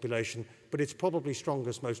this population, but it's probably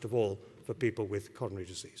strongest most of all for people with coronary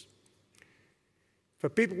disease. For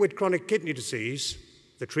people with chronic kidney disease,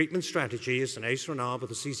 the treatment strategy is an ACE or an ARB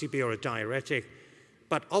with a CCB or a diuretic,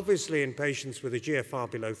 but obviously in patients with a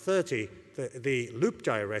GFR below 30, the loop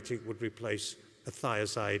diuretic would replace a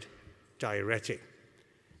thiazide diuretic.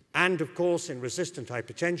 And of course, in resistant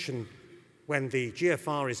hypertension, when the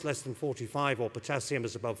GFR is less than 45 or potassium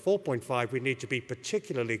is above 4.5, we need to be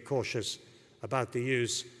particularly cautious about the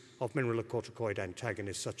use of mineralocorticoid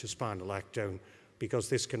antagonists such as spironolactone, because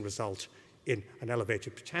this can result in an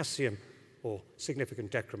elevated potassium or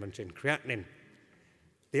significant decrement in creatinine.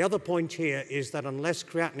 The other point here is that unless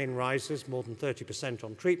creatinine rises more than 30%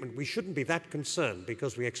 on treatment, we shouldn't be that concerned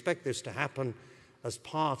because we expect this to happen as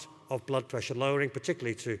part of blood pressure lowering,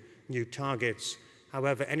 particularly to new targets.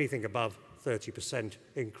 However, anything above 30%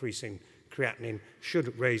 increase in creatinine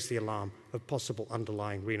should raise the alarm of possible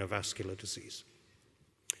underlying renovascular disease.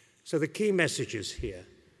 So the key messages here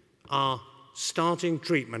are starting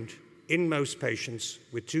treatment in most patients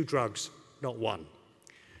with 2 drugs, not 1.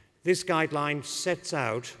 This guideline sets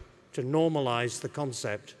out to normalize the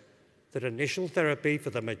concept that initial therapy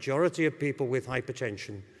for the majority of people with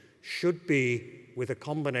hypertension should be with a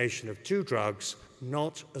combination of 2 drugs,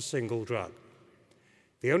 not a single drug.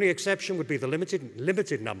 The only exception would be the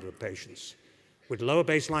limited number of patients with lower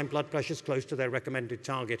baseline blood pressures close to their recommended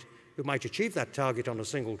target who might achieve that target on a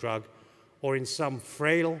single drug, or in some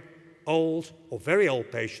frail, old, or very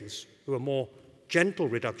old patients who a more gentle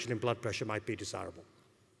reduction in blood pressure might be desirable.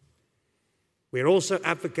 We are also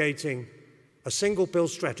advocating a single pill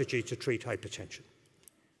strategy to treat hypertension.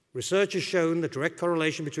 Research has shown the direct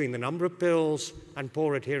correlation between the number of pills and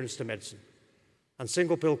poor adherence to medicine, and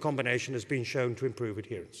single pill combination has been shown to improve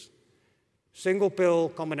adherence. Single pill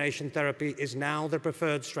combination therapy is now the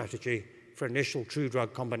preferred strategy for initial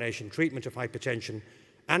 2-drug combination treatment of hypertension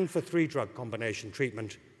and for 3-drug combination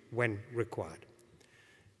treatment when required.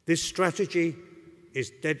 This strategy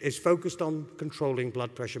is focused on controlling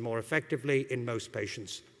blood pressure more effectively in most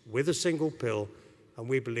patients with a single pill, and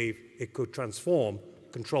we believe it could transform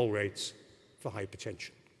control rates for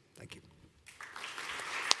hypertension. Thank you.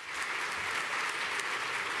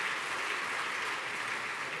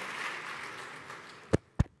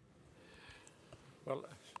 Well,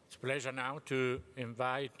 it's a pleasure now to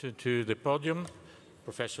invite to the podium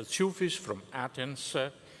Professor Tsoufis from Athens,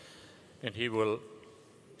 and he will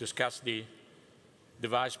discuss the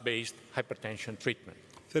device-based hypertension treatment.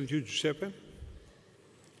 Thank you, Giuseppe.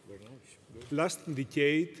 Last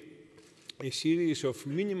decade, a series of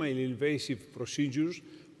minimally invasive procedures,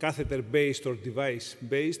 catheter-based or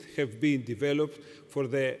device-based, have been developed for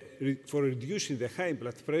reducing the high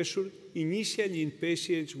blood pressure, initially in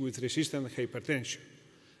patients with resistant hypertension.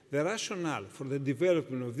 The rationale for the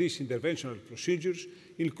development of these interventional procedures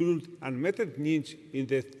include unmet needs in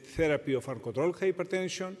the therapy of uncontrolled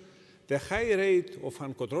hypertension, the high rate of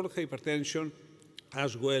uncontrolled hypertension,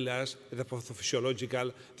 as well as the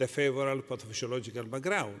favorable pathophysiological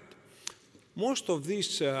background. Most of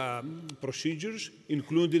these procedures,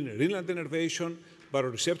 including renal denervation,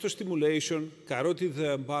 baroreceptor stimulation,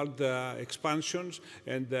 carotid bulb expansions,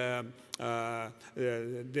 and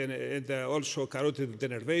also carotid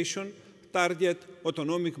denervation, target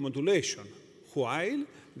autonomic modulation, while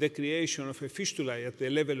the creation of a fistula at the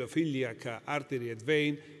level of iliac artery and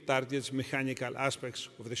vein targets mechanical aspects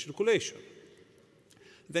of the circulation.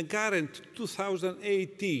 The current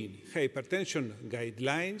 2018 hypertension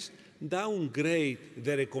guidelines downgrade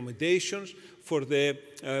the recommendations for the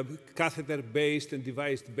catheter-based and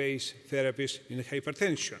device-based therapies in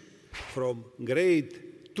hypertension from grade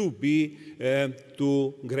 2B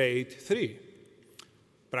to grade 3.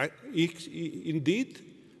 Indeed,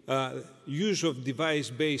 use of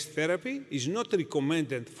device-based therapy is not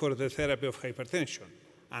recommended for the therapy of hypertension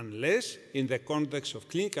unless in the context of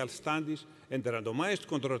clinical studies and randomized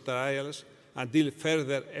controlled trials until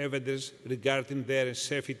further evidence regarding their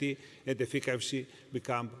safety and efficacy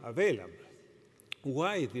become available.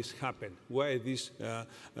 Why this happened? Why this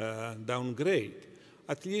downgrade?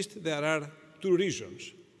 At least there are 2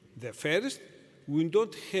 reasons. The first, we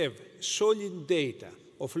don't have solid data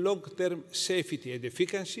of long-term safety and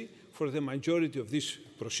efficacy for the majority of these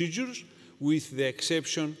procedures, with the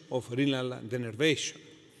exception of renal denervation.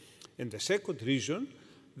 And the second reason,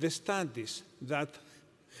 the studies that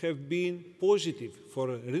have been positive for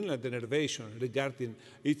renal denervation regarding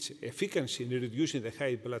its efficacy in reducing the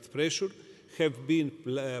high blood pressure have been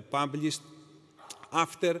published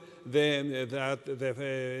after the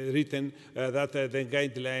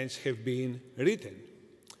guidelines have been written.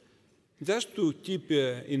 Just to keep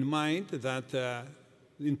in mind that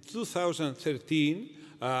in 2013,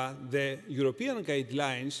 the European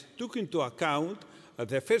guidelines took into account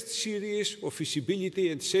the first series of feasibility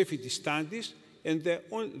and safety studies and the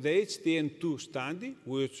HTN-2 study,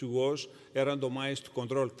 which was a randomized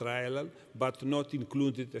controlled trial, but not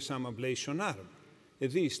included the sham ablation arm.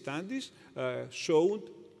 And these studies showed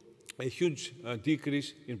a huge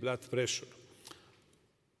decrease in blood pressure.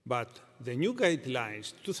 But the new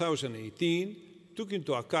guidelines, 2018, took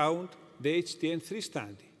into account the HTN-3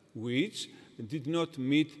 study, which did not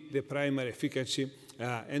meet the primary efficacy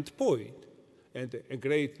endpoint. And a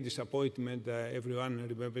great disappointment, everyone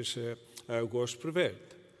remembers, was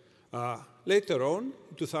prevailed. Later on,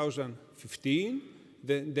 in 2015,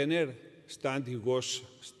 the NER study was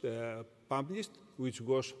published, which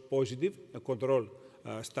was positive, a control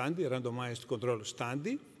study, a randomized control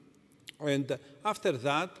study. And after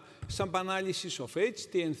that, some analysis of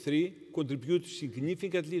HTN3 contributed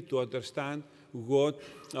significantly to understand what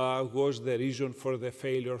was the reason for the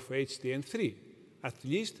failure of HTN3. At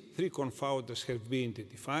least 3 confounders have been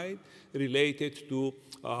identified related to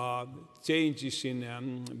changes in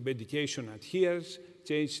medication adherence,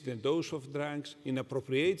 changes in the dose of drugs,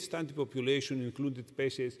 inappropriate study population included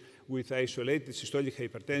patients with isolated systolic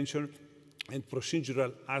hypertension, and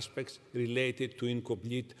procedural aspects related to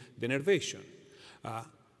incomplete denervation.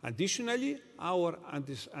 Additionally, our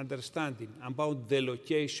understanding about the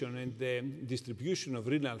location and the distribution of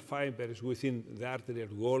renal fibers within the arterial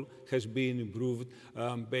wall has been improved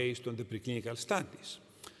based on the preclinical studies.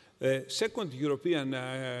 The second European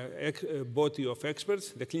body of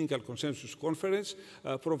experts, the Clinical Consensus Conference,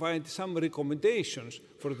 provided some recommendations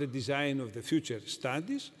for the design of the future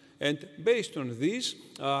studies. And based on this,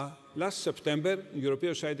 last September,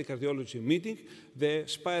 European Society of Cardiology meeting, the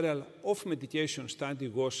spiral of medication study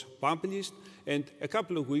was published, and a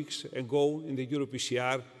couple of weeks ago in the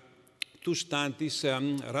EuroPCR, 2 studies,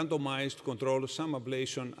 randomized controlled some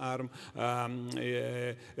ablation arm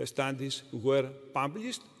studies were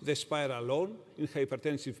published. The spiral alone in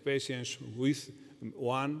hypertensive patients with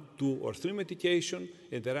 1, 2, or 3 medication,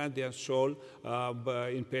 and the radiant sol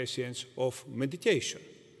in patients of medication.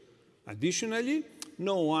 Additionally,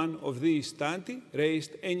 no one of these studies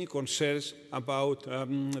raised any concerns about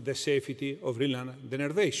the safety of renal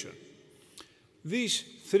denervation. These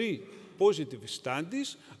 3 positive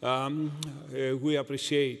studies we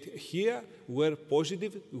appreciate here were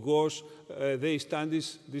positive because these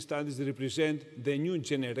studies represent the new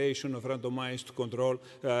generation of randomized control,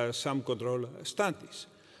 some control studies.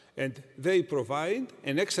 And they provide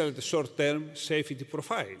an excellent short-term safety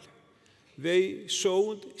profile. They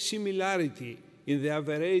showed similarity in the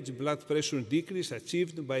average blood pressure decrease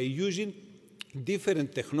achieved by using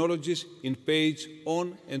different technologies in page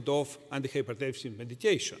on and off antihypertensive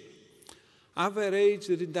medication. Average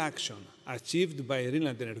reduction achieved by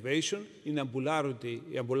renal denervation in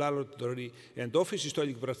ambulatory and office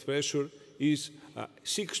systolic blood pressure is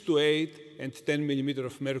 6 to 8 and 10 millimeters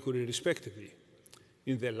of mercury, respectively.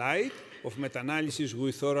 In the light of meta-analysis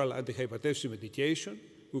with oral antihypertensive medication,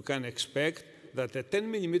 we can expect that a 10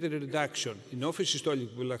 millimeter reduction in office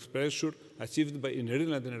systolic blood pressure achieved in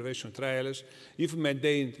renal denervation trials, if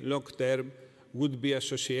maintained long-term, would be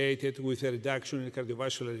associated with a reduction in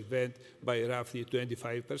cardiovascular event by roughly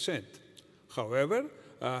 25%. However,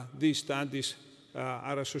 these studies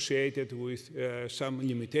are associated with some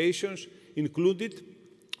limitations, including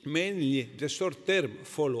mainly the short-term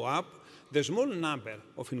follow-up, the small number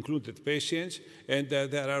of included patients, and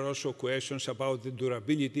there are also questions about the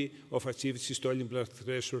durability of achieved systolic blood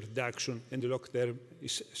pressure reduction and long-term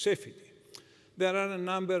safety. There are a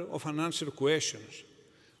number of unanswered questions.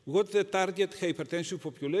 What's the target hypertensive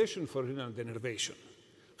population for renal denervation?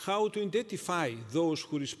 How to identify those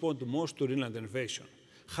who respond most to renal denervation?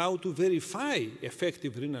 How to verify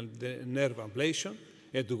effective renal nerve ablation?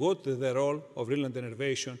 And what the role of renal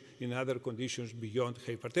denervation in other conditions beyond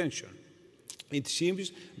hypertension? It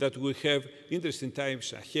seems that we have interesting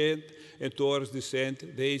times ahead, and towards this end,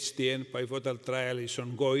 the HTN pivotal trial is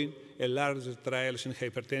ongoing, a larger trial in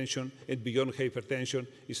hypertension and beyond hypertension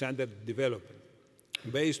is under development.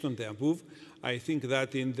 Based on the above, I think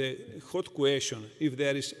that in the hot question, if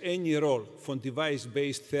there is any role for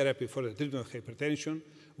device-based therapy for the treatment of hypertension,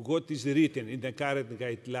 what is written in the current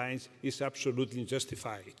guidelines is absolutely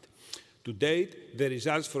justified. To date, the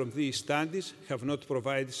results from these studies have not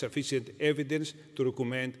provided sufficient evidence to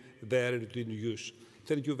recommend their routine use.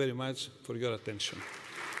 Thank you very much for your attention.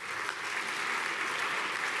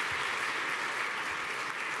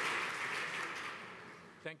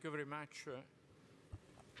 Thank you very much,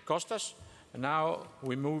 Kostas. And now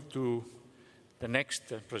we move to the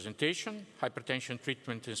next presentation, hypertension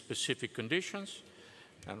treatment in specific conditions.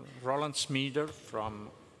 And Roland Smieder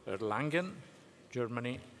from Erlangen,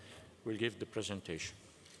 Germany, will give the presentation.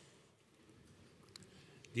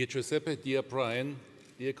 Dear Giuseppe, dear Brian,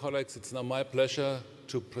 dear colleagues, it's now my pleasure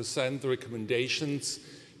to present the recommendations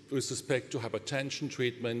with respect to hypertension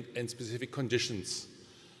treatment and specific conditions.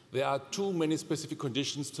 There are too many specific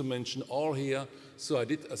conditions to mention all here, so I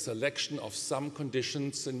did a selection of some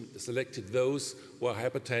conditions and selected those where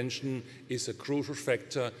hypertension is a crucial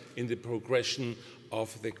factor in the progression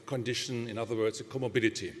of the condition, in other words, a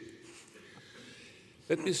comorbidity.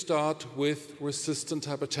 Let me start with resistant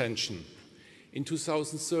hypertension. In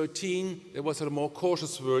 2013, there was a more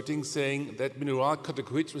cautious wording saying that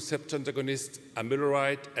mineralocorticoid receptor antagonist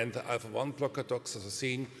amiloride and the alpha-1 blocker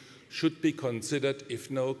doxorubicin should be considered if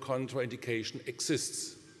no contraindication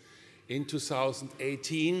exists. In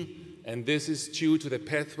 2018, and this is due to the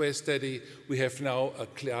pathway study, we have now a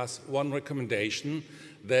class 1 recommendation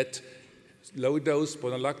that low-dose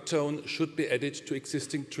spironolactone should be added to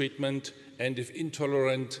existing treatment, and if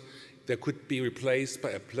intolerant, they could be replaced by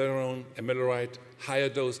a eplerenone, amiloride, higher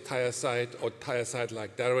dose thiazide or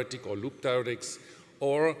thiazide-like diuretic or loop diuretics,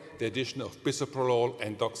 or the addition of bisoprolol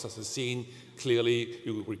and doxorubicin. Clearly,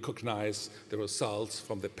 you recognize the results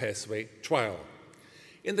from the pathway trial.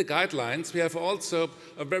 In the guidelines, we have also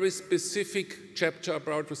a very specific chapter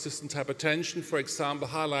about resistant hypertension, for example,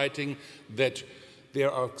 highlighting that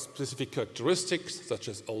there are specific characteristics such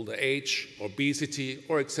as older age, obesity,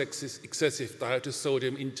 or excessive dietary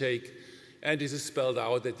sodium intake, and it is spelled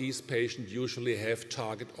out that these patients usually have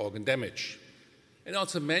target organ damage. And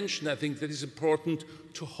also mention, I think that it's important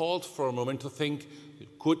to halt for a moment to think,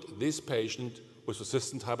 could this patient with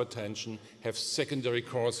resistant hypertension have secondary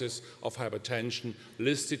causes of hypertension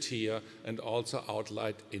listed here and also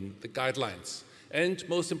outlined in the guidelines. And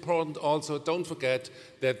most important also, don't forget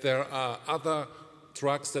that there are other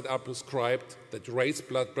drugs that are prescribed that raise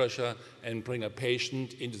blood pressure and bring a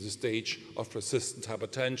patient into the stage of resistant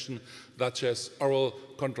hypertension, such as oral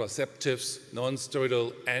contraceptives,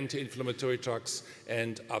 non-steroidal anti-inflammatory drugs,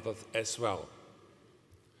 and others as well.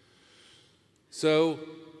 So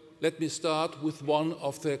let me start with one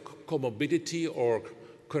of the comorbidity or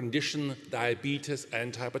condition, diabetes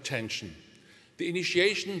and hypertension. The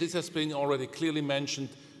initiation, this has been already clearly mentioned.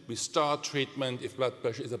 We start treatment if blood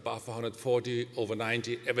pressure is above 140 over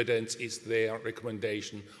 90. Evidence is there,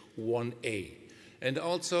 recommendation 1A. And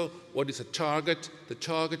also, what is a target? The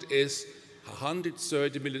target is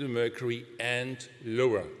 130 millimeters mercury and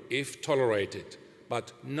lower, if tolerated,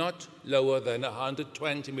 but not lower than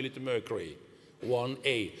 120 millimeters mercury,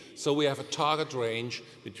 1A. So we have a target range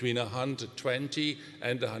between 120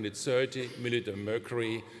 and 130 millimeters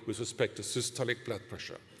mercury with respect to systolic blood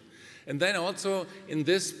pressure. And then also in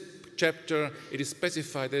this chapter, it is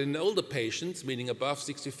specified that in older patients, meaning above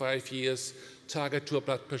 65 years, target to a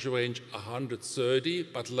blood pressure range 130,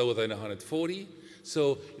 but lower than 140.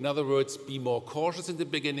 So in other words, be more cautious in the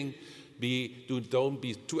beginning, don't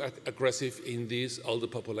be too aggressive in these older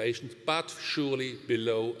populations, but surely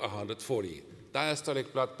below 140.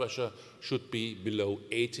 Diastolic blood pressure should be below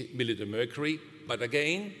 80 millimeters mercury, but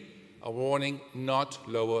again, a warning, not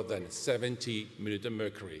lower than 70 millimeters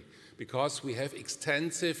mercury, because we have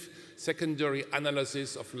extensive secondary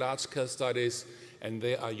analysis of large-scale studies, and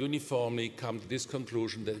they are uniformly come to this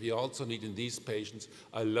conclusion that we also need in these patients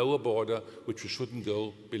a lower border, which we shouldn't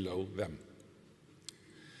go below them.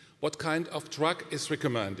 What kind of drug is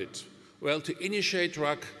recommended? Well, to initiate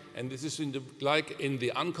drug, and this is like in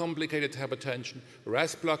the uncomplicated hypertension,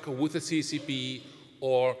 RAS blocker with a CCB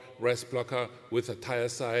or RAS blocker with a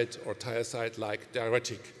thiazide or thiazide-like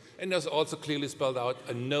diuretic. And there's also clearly spelled out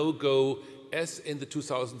a no-go, as in the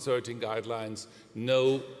 2013 guidelines,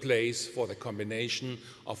 no place for the combination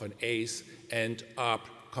of an ACE and ARB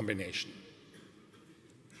combination.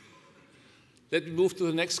 Let me move to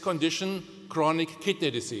the next condition, chronic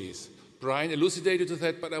kidney disease. Brian elucidated to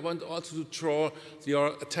that, but I want also to draw your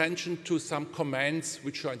attention to some comments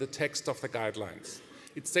which are in the text of the guidelines.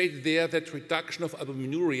 It stated there that reduction of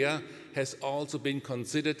albuminuria has also been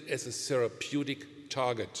considered as a therapeutic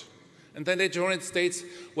target. And then later on it states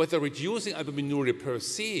whether reducing albuminuria per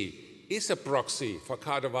se is a proxy for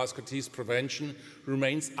cardiovascular disease prevention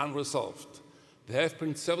remains unresolved. There have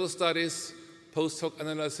been several studies, post-hoc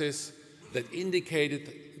analysis, that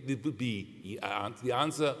indicated it would be, the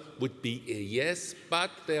answer would be a yes, but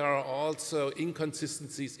there are also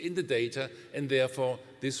inconsistencies in the data, and therefore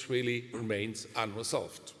this really remains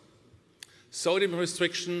unresolved. Sodium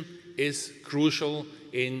restriction is crucial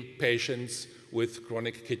in patients with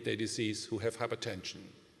chronic kidney disease who have hypertension.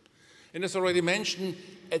 And as already mentioned,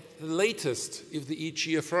 at the latest, if the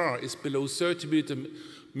eGFR is below 30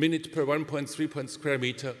 minutes per 1.3 per square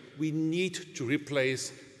meter, we need to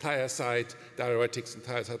replace thiazide diuretics and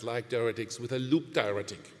thiazide-like diuretics with a loop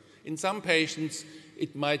diuretic. In some patients,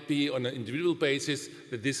 it might be on an individual basis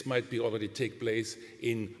that this might be already take place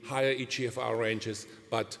in higher eGFR ranges,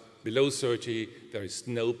 but below 30, there is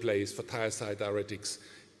no place for thiazide diuretics.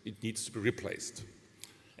 It needs to be replaced.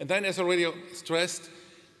 And then, as already stressed,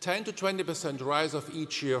 10 to 20% rise of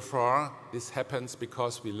eGFR. This happens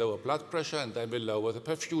because we lower blood pressure and then we lower the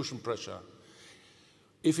perfusion pressure.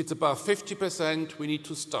 If it's above 50%, we need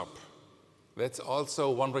to stop. That's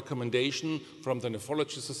also one recommendation from the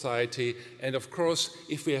Nephrology Society. And of course,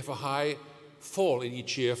 if we have a high fall in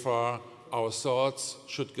eGFR, our thoughts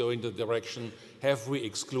should go in the direction, have we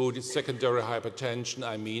excluded secondary hypertension,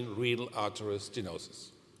 I mean renal arterial stenosis.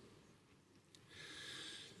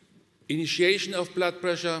 Initiation of blood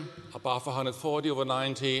pressure above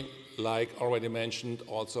 140/90, like already mentioned,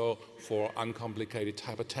 also for uncomplicated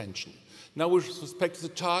hypertension. Now, with respect to the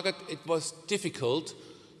target, it was difficult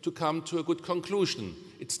to come to a good conclusion.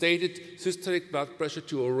 It stated systolic blood pressure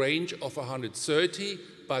to a range of 130,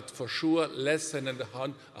 but for sure less than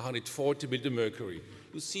 140 millimercury.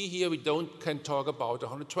 You see here we can talk about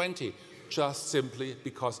 120, just simply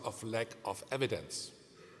because of lack of evidence.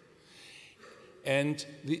 And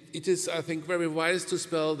it is, I think, very wise to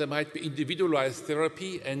spell there might be individualized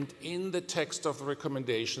therapy, and in the text of the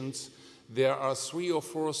recommendations, there are 3 or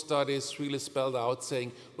 4 studies really spelled out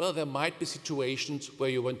saying, well, there might be situations where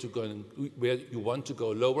you want to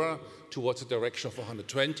go lower towards the direction of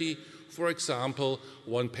 120. For example,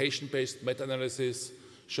 one patient-based meta-analysis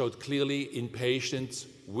showed clearly in patients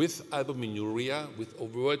with albuminuria, with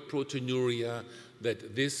overt proteinuria,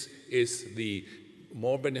 that this is the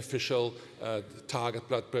more beneficial target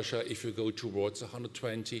blood pressure if you go towards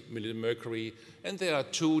 120 millimercury. And there are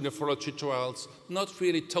 2 nephrology trials, not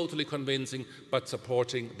really totally convincing, but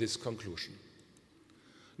supporting this conclusion.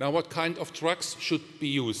 Now, what kind of drugs should be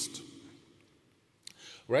used?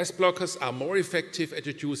 RAS blockers are more effective at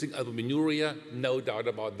reducing albuminuria, no doubt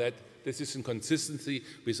about that. This is in consistency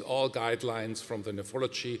with all guidelines from the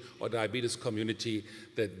nephrology or diabetes community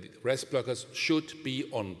that RAS blockers should be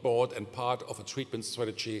on board and part of a treatment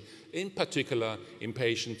strategy, in particular in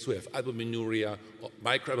patients who have albuminuria, or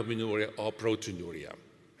microalbuminuria, or proteinuria.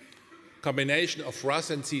 Combination of RAS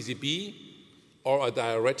and CCB or a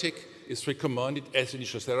diuretic is recommended as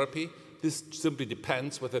initial therapy. This simply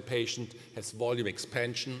depends whether the patient has volume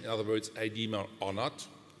expansion, in other words, edema or not.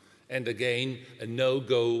 And again, a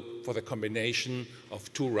no-go for the combination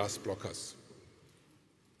of 2 RAS blockers.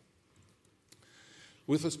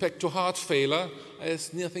 With respect to heart failure,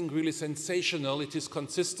 there's nothing really sensational. It is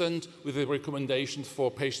consistent with the recommendations for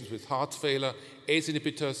patients with heart failure. ACE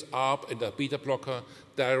inhibitors, ARB and a beta blocker,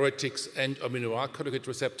 diuretics and aminoalkyl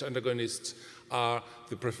receptor antagonists are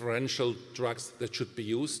the preferential drugs that should be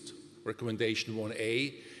used. Recommendation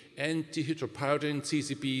 1A. And dihydropyridine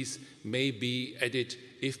CCBs may be added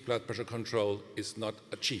if blood pressure control is not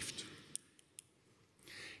achieved.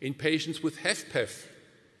 In patients with HFpEF,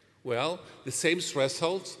 well, the same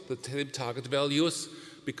thresholds, the same target values,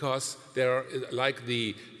 because they're like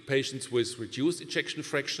the patients with reduced ejection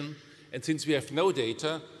fraction, and since we have no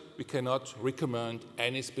data, we cannot recommend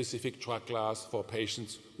any specific drug class for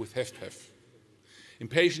patients with HFpEF. In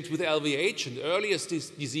patients with LVH, an earlier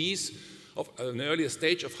disease, of an earlier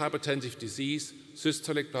stage of hypertensive disease,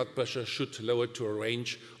 systolic blood pressure should lower to a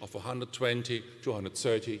range of 120 to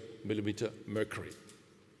 130 millimeter mercury.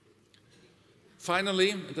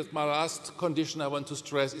 Finally, and that's my last condition I want to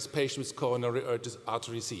stress, is patients with coronary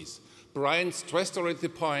artery disease. Brian stressed already the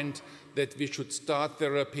point that we should start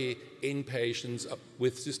therapy in patients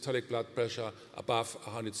with systolic blood pressure above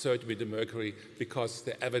 130 millimeter mercury because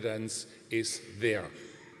the evidence is there.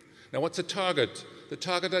 Now, what's the target? The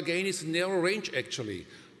target again is a narrow range actually.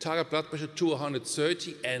 Target blood pressure to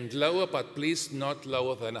 130 and lower, but please not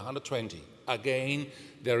lower than 120. Again,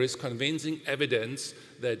 there is convincing evidence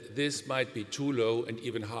that this might be too low and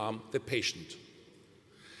even harm the patient.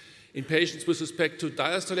 In patients with respect to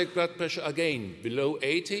diastolic blood pressure, again, below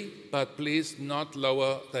 80, but please not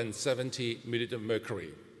lower than 70 milliliter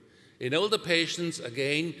mercury. In older patients,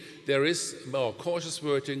 again, there is more cautious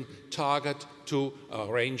wording, target to a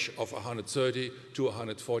range of 130 to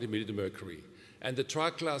 140 milliliter mercury. And the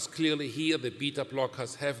drug class clearly here, the beta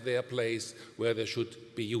blockers have their place where they should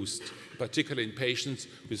be used, particularly in patients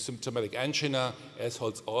with symptomatic angina, as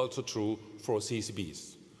holds also true for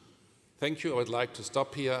CCBs. Thank you. I would like to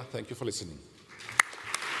stop here. Thank you for listening.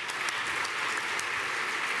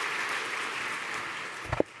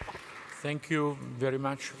 Thank you very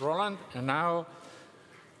much, Roland. And now,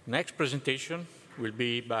 next presentation will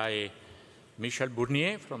be by Michel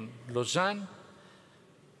Bournier from Lausanne,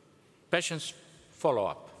 patients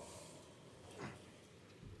follow-up.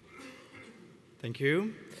 Thank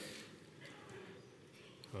you.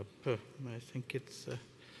 I think it's...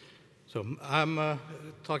 So I'm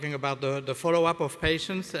talking about the follow-up of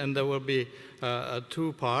patients, and there will be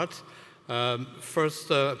 2 parts.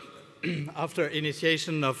 First, after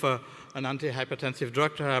initiation of an antihypertensive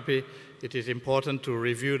drug therapy, it is important to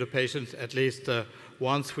review the patients at least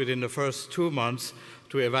once within the first 2 months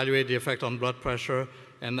to evaluate the effect on blood pressure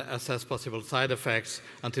and assess possible side effects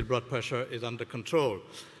until blood pressure is under control.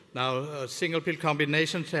 Now, single pill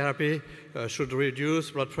combination therapy should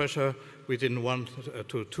reduce blood pressure within 1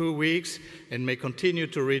 to 2 weeks and may continue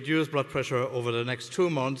to reduce blood pressure over the next 2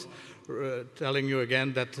 months, telling you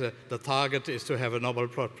again that the target is to have a normal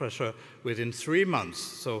blood pressure within 3 months.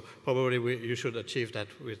 So probably you should achieve that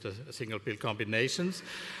with the single pill combinations.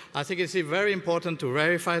 I think it's very important to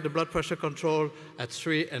verify the blood pressure control at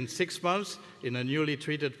 3 and 6 months in a newly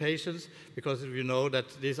treated patients, because you know that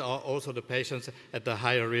these are also the patients at the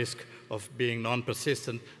higher risk of being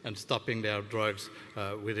non-persistent and stopping their drugs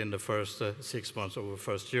within the first 6 months or the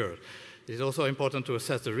first year. It is also important to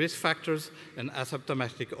assess the risk factors and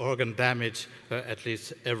asymptomatic organ damage at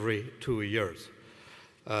least every 2 years.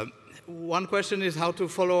 One question is how to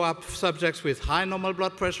follow up subjects with high normal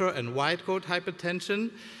blood pressure and white coat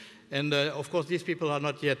hypertension. And of course, these people are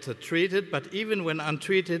not yet treated, but even when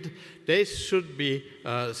untreated, they should be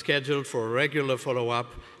scheduled for regular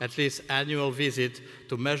follow-up, at least annual visit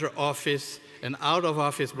to measure office and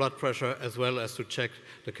out-of-office blood pressure, as well as to check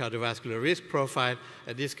the cardiovascular risk profile,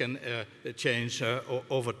 and this can change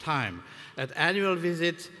over time. At annual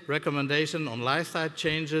visits, recommendation on lifestyle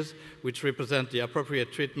changes, which represent the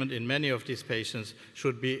appropriate treatment in many of these patients,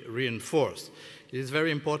 should be reinforced. It is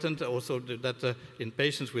very important also that in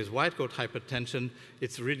patients with white coat hypertension,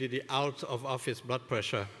 it's really the out-of-office blood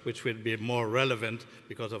pressure which will be more relevant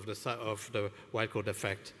because of the white coat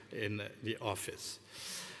effect in the office.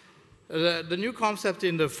 The new concept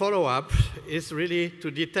in the follow-up is really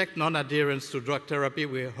to detect non-adherence to drug therapy.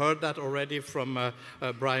 We heard that already from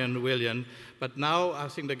Brian William. But now I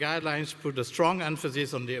think the guidelines put a strong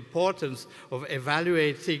emphasis on the importance of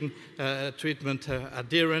evaluating treatment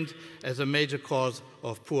adherence as a major cause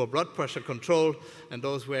of poor blood pressure control. And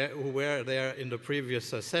those who were there in the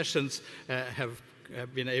previous sessions have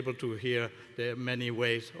been able to hear the many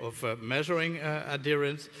ways of measuring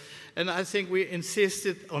adherence. And I think we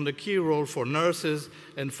insisted on the key role for nurses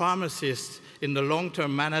and pharmacists in the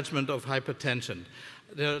long-term management of hypertension.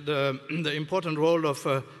 The important role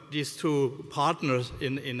of these two partners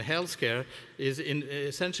in healthcare is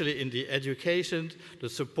essentially in the education, the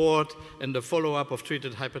support, and the follow-up of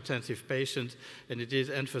treated hypertensive patients, and it is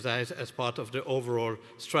emphasized as part of the overall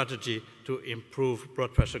strategy to improve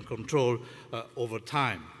blood pressure control over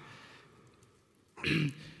time.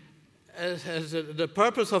 As the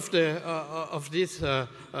purpose of these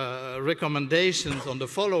recommendations on the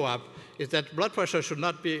follow-up is that blood pressure should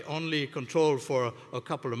not be only controlled for a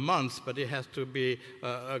couple of months, but it has to be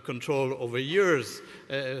controlled over years,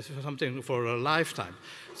 something for a lifetime.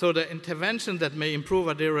 So the interventions that may improve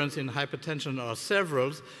adherence in hypertension are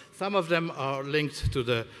several. Some of them are linked to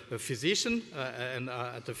the physician, and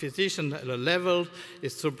at the physician level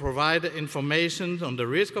is to provide information on the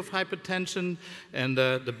risk of hypertension and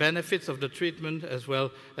the benefits of the treatment, as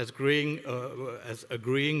well as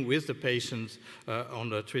agreeing with the patients on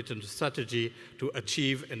the treatment strategy to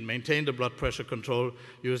achieve and maintain the blood pressure control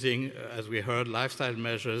using, as we heard, lifestyle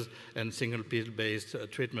measures and single pill-based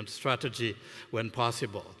treatment strategy when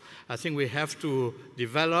possible. I think we have to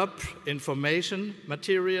develop information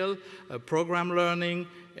material, program learning,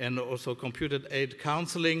 and also computer-aided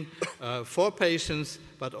counseling for patients,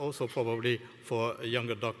 but also probably for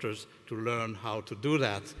younger doctors to learn how to do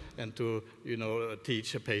that and to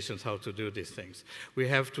teach patients how to do these things. We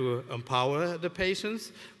have to empower the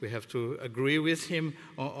patients. We have to agree with him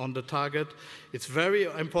on the target. It's very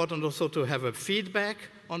important also to have a feedback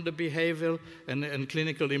on the behavioral and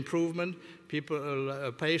clinical improvement.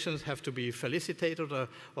 Patients have to be felicitated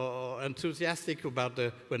or enthusiastic about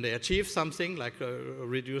when they achieve something, like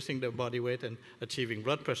reducing their body weight and achieving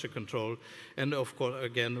blood pressure control. And of course,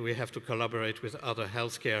 again, we have to collaborate with other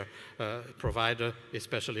healthcare providers,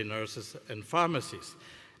 especially nurses and pharmacies.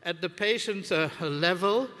 At the patient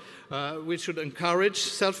level, we should encourage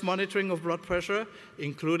self-monitoring of blood pressure,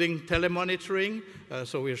 including telemonitoring,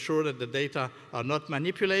 so we're sure that the data are not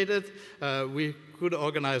manipulated. We could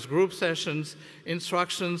organize group sessions,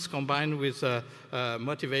 instructions combined with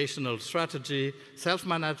motivational strategy,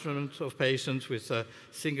 self-management of patients with a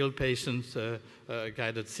single patient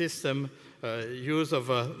guided system, use of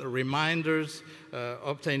reminders,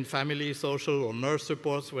 obtain family, social, or nurse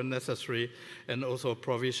supports when necessary, and also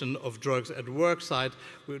provision of drugs at work site.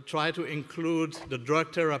 We try to include the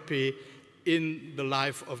drug therapy in the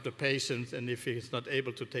life of the patient, and if he's not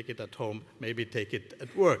able to take it at home, maybe take it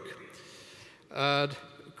at work.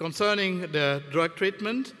 Concerning the drug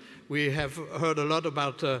treatment, we have heard a lot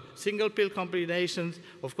about single pill combinations.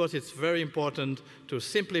 Of course, it's very important to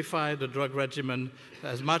simplify the drug regimen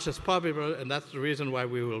as much as possible, and that's the reason why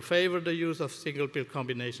we will favor the use of single pill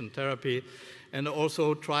combination therapy. and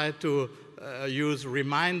also try to use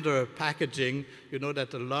reminder packaging. You know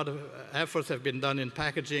that a lot of efforts have been done in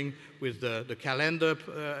packaging with the calendar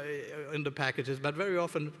in the packages, but very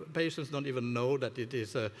often patients don't even know that it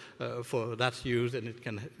is for that use, and it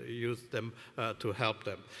can use them to help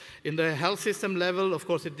them. In the health system level, of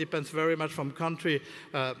course, it depends very much from country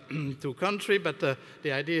to country, but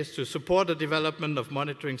the idea is to support the development of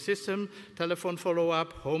monitoring system, telephone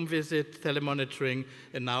follow-up, home visit, telemonitoring,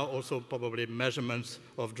 and now also probably measurements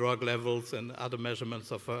of drug levels and other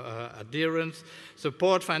measurements of adherence.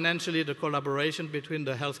 Support financially the collaboration between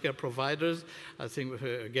the healthcare providers. I think,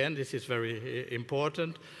 again, this is very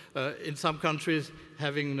important. In some countries,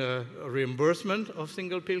 having reimbursement of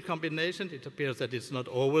single pill combination, it appears that it's not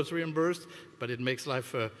always reimbursed, but it makes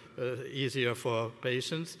life easier for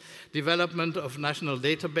patients. Development of national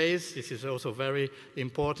database, this is also very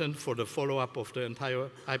important for the follow-up of the entire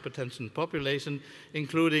hypertension population,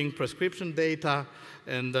 including prescription data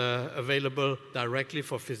and available directly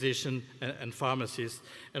for physicians and pharmacists.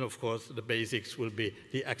 And of course, the basics will be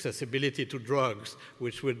the accessibility to drugs,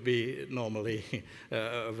 which would be normally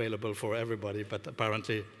available for everybody, but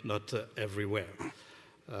apparently not everywhere.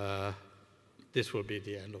 This will be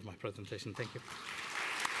the end of my presentation. Thank you.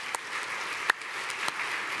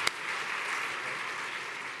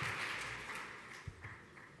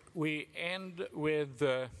 We end with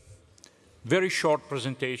a very short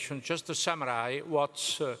presentation, just to summarize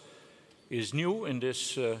what is new in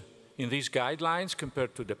these guidelines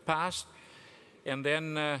compared to the past, and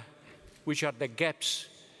then which are the gaps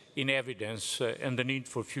in evidence and the need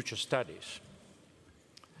for future studies.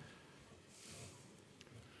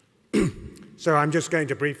 So I'm just going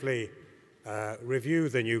to briefly review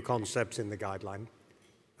the new concepts in the guideline.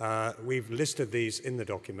 We've listed these in the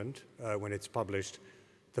document when it's published.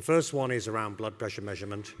 The first one is around blood pressure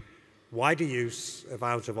measurement. Wider use of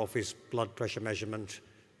out-of-office blood pressure measurement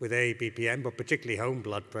with ABPM, but particularly home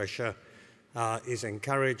blood pressure, is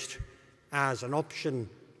encouraged as an option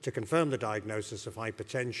to confirm the diagnosis of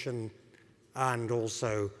hypertension and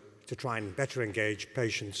also to try and better engage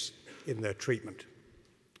patients in their treatment.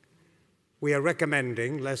 We are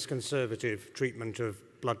recommending less conservative treatment of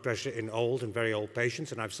blood pressure in old and very old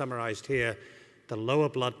patients, and I've summarized here the lower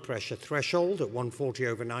blood pressure threshold at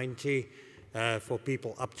 140/90 for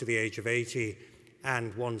people up to the age of 80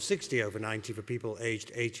 and 160/90 for people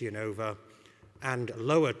aged 80 and over, and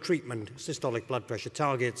lower treatment systolic blood pressure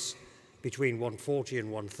targets between 140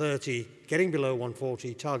 and 130, getting below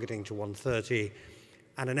 140, targeting to 130,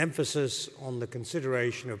 and an emphasis on the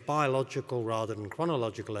consideration of biological rather than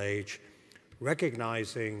chronological age,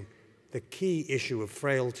 recognizing the key issue of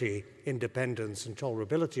frailty, independence, and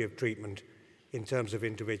tolerability of treatment in terms of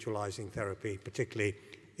individualizing therapy, particularly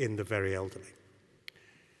in the very elderly.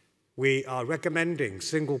 We are recommending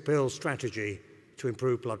single pill strategy to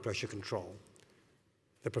improve blood pressure control.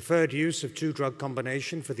 The preferred use of two-drug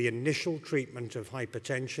combination for the initial treatment of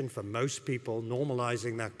hypertension for most people,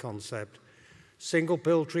 normalizing that concept. Single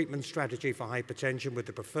pill treatment strategy for hypertension with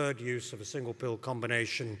the preferred use of a single pill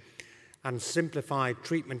combination, and simplified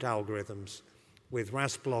treatment algorithms with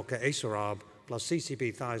RAS blocker, ACE/ARB, plus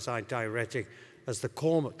CCB thiazide diuretic as the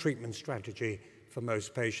core treatment strategy for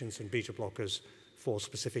most patients, and beta blockers for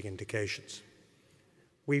specific indications.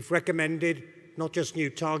 We've recommended not just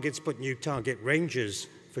new targets, but new target ranges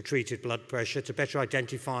for treated blood pressure to better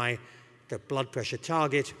identify the blood pressure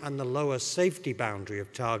target and the lower safety boundary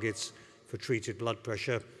of targets for treated blood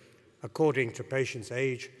pressure according to patients'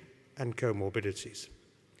 age and comorbidities.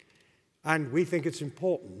 And we think it's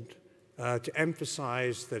important to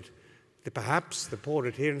emphasize that perhaps the poor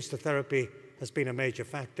adherence to therapy has been a major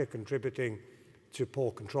factor contributing to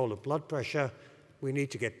poor control of blood pressure. We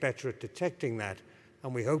need to get better at detecting that,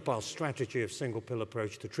 and we hope our strategy of single pill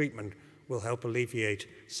approach to treatment will help alleviate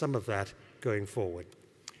some of that going forward.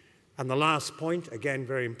 And the last point, again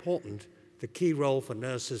very important, the key role for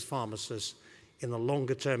nurses, pharmacists in the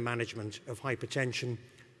longer-term management of hypertension,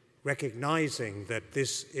 recognizing that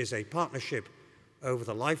this is a partnership over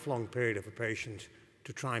the lifelong period of a patient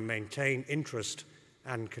to try and maintain interest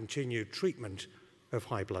and continued treatment of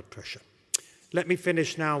high blood pressure. Let me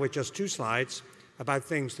finish now with just 2 slides about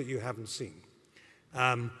things that you haven't seen.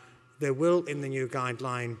 There will, in the new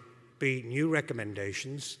guideline, be new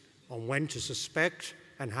recommendations on when to suspect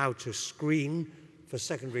and how to screen for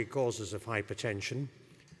secondary causes of hypertension,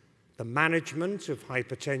 the management of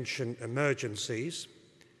hypertension emergencies,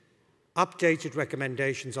 updated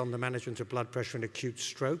recommendations on the management of blood pressure and acute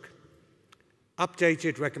stroke,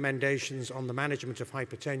 updated recommendations on the management of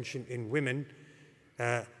hypertension in women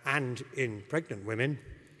and in pregnant women,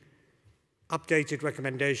 updated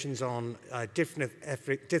recommendations on different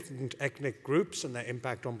ethnic groups and their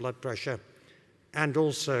impact on blood pressure, and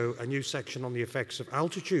also a new section on the effects of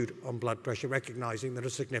altitude on blood pressure, recognizing that a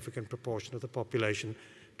significant proportion of the population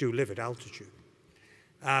do live at altitude.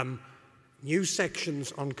 New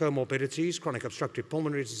sections on comorbidities, chronic obstructive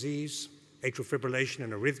pulmonary disease, atrial fibrillation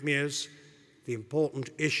and arrhythmias, the important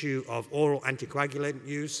issue of oral anticoagulant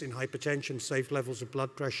use in hypertension, safe levels of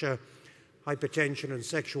blood pressure, hypertension and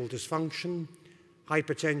sexual dysfunction,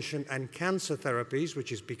 hypertension and cancer therapies,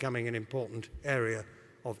 which is becoming an important area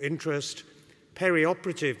of interest,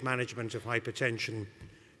 perioperative management of hypertension,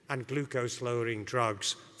 and glucose-lowering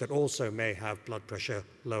drugs that also may have blood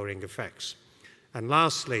pressure-lowering effects. And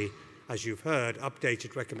lastly, as you've heard,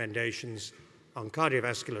 updated recommendations on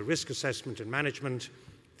cardiovascular risk assessment and management,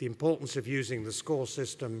 the importance of using the SCORE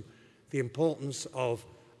system, the importance of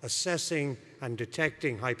assessing and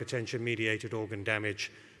detecting hypertension-mediated organ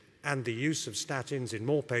damage, and the use of statins in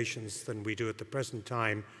more patients than we do at the present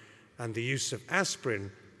time, and the use of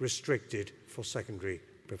aspirin restricted for secondary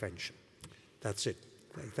prevention. That's it.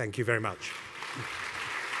 Thank you very much.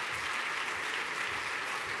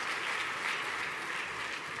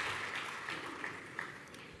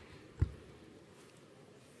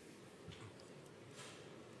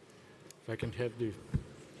 If I can have the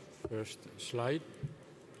first slide.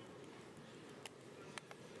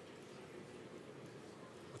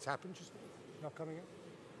 What's happened? Just not coming up?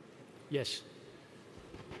 Yes.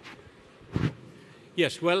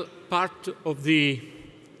 Yes, well, part of the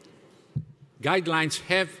guidelines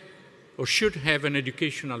have or should have an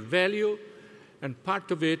educational value, and part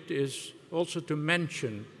of it is also to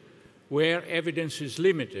mention where evidence is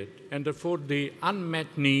limited, and therefore the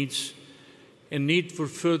unmet needs and need for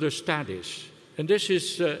further studies. And this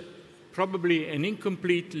is probably an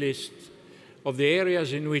incomplete list of the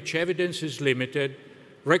areas in which evidence is limited,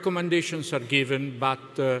 recommendations are given,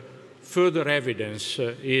 but further evidence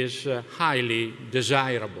is highly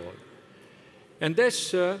desirable. And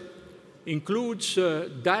this includes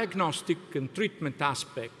diagnostic and treatment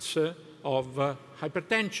aspects of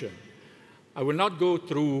hypertension. I will not go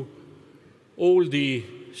through all the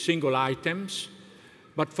single items,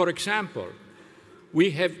 but for example,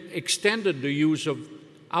 we have extended the use of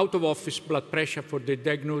out-of-office blood pressure for the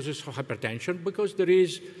diagnosis of hypertension because there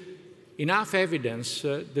is enough evidence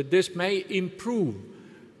that this may improve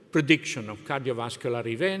prediction of cardiovascular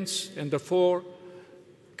events and therefore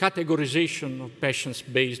categorization of patients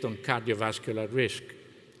based on cardiovascular risk.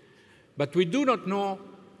 But we do not know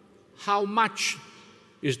how much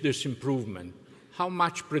is this improvement, how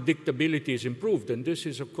much predictability is improved. And this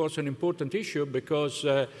is, of course, an important issue because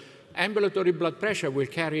ambulatory blood pressure will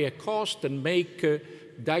carry a cost and make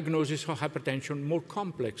diagnosis of hypertension more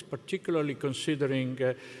complex, particularly considering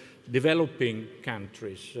developing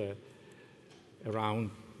countries around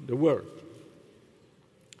the world.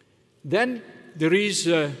 Then there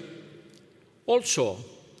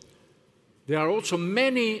are also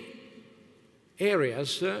many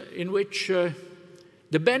areas in which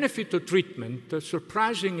the benefit of treatment,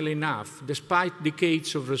 surprisingly enough, despite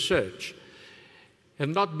decades of research, have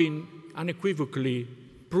not been unequivocally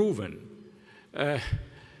proven.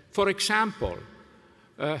 For example,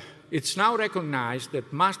 it's now recognized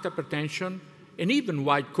that MAST hypertension and even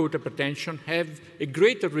white coat hypertension have a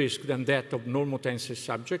greater risk than that of normotensive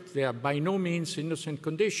subjects. They are by no means innocent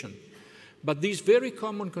conditions. But these very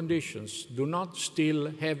common conditions do not still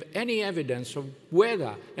have any evidence of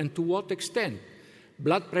whether and to what extent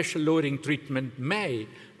blood pressure lowering treatment may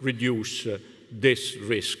reduce this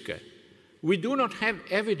risk. We do not have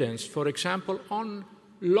evidence, for example, on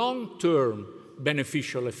long-term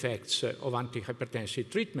beneficial effects of antihypertensive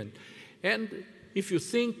treatment. And if you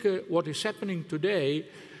think what is happening today,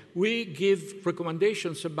 we give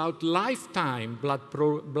recommendations about lifetime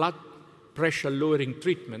blood pressure lowering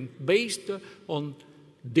treatment based on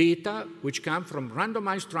data which come from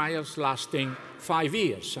randomized trials lasting 5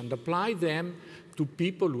 years and apply them to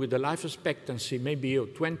people with a life expectancy maybe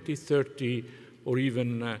of 20, 30, or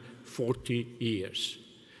even 40 years.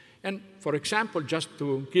 And for example, just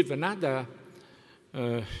to give another,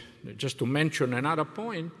 just to mention another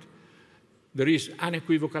point, there is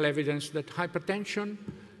unequivocal evidence that hypertension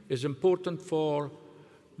is important for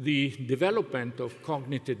the development of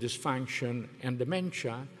cognitive dysfunction and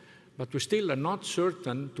dementia, but we still are not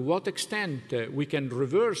certain to what extent we can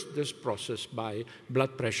reverse this process by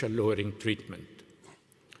blood pressure lowering treatment.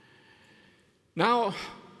 Now,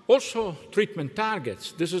 also treatment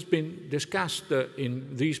targets. This has been discussed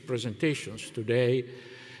in these presentations today.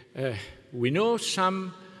 We know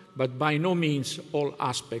some, but by no means all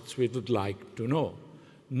aspects we would like to know.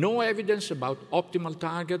 no evidence about optimal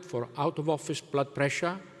target for out-of-office blood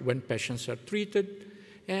pressure when patients are treated,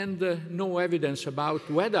 and no evidence about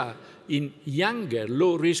whether in younger,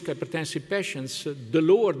 low-risk hypertensive patients, the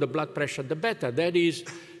lower the blood pressure, the better. That is,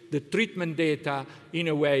 the treatment data, in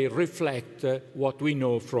a way, reflect what we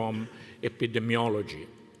know from epidemiology.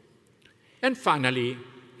 And finally,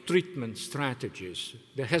 treatment strategies.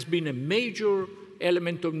 There has been a major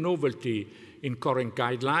element of novelty in current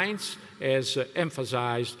guidelines, as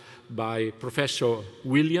emphasized by Professor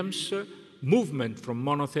Williams, movement from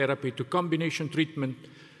monotherapy to combination treatment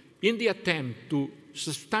in the attempt to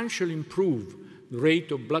substantially improve the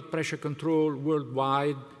rate of blood pressure control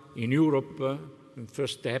worldwide, in Europe, in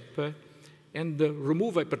first step, and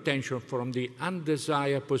remove hypertension from the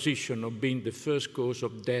undesired position of being the first cause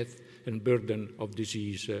of death and burden of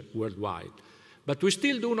disease worldwide. But we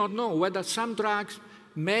still do not know whether some drugs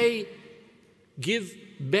may give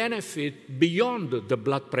benefit beyond the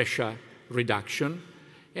blood pressure reduction,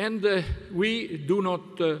 and we do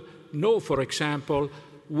not know, for example,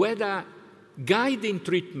 whether guiding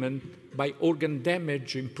treatment by organ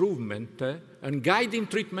damage improvement and guiding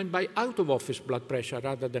treatment by out-of-office blood pressure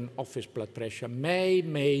rather than office blood pressure may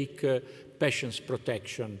make patients'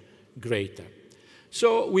 protection greater.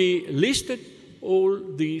 So we listed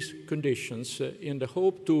all these conditions in the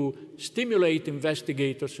hope to stimulate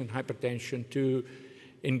investigators in hypertension to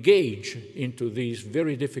engage into these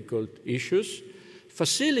very difficult issues,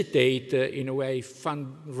 facilitate, in a way,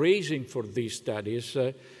 fundraising for these studies,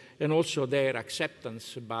 and also their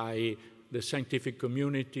acceptance by the scientific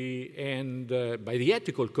community and by the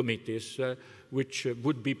ethical committees, which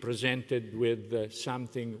would be presented with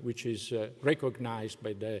something which is recognized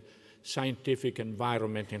by the scientific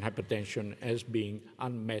environment in hypertension as being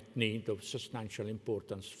unmet need of substantial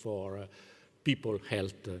importance for people's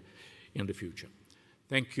health in the future.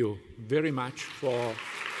 Thank you very much for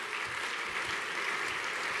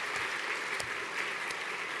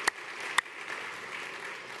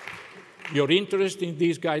your interest in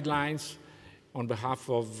these guidelines. On behalf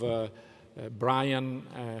of Brian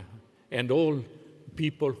and all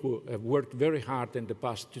people who have worked very hard in the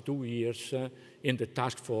past 2 years in the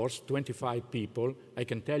task force, 25 people, I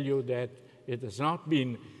can tell you that it has not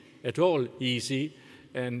been at all easy,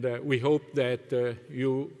 and we hope that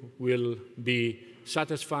you will be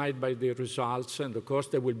satisfied by the results, and of course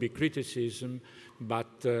there will be criticism,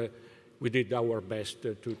 but we did our best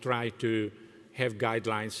to try to have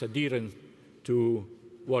guidelines adherent to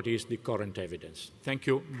what is the current evidence. Thank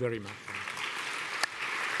you very much.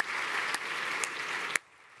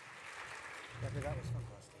 That was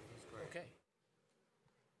fantastic.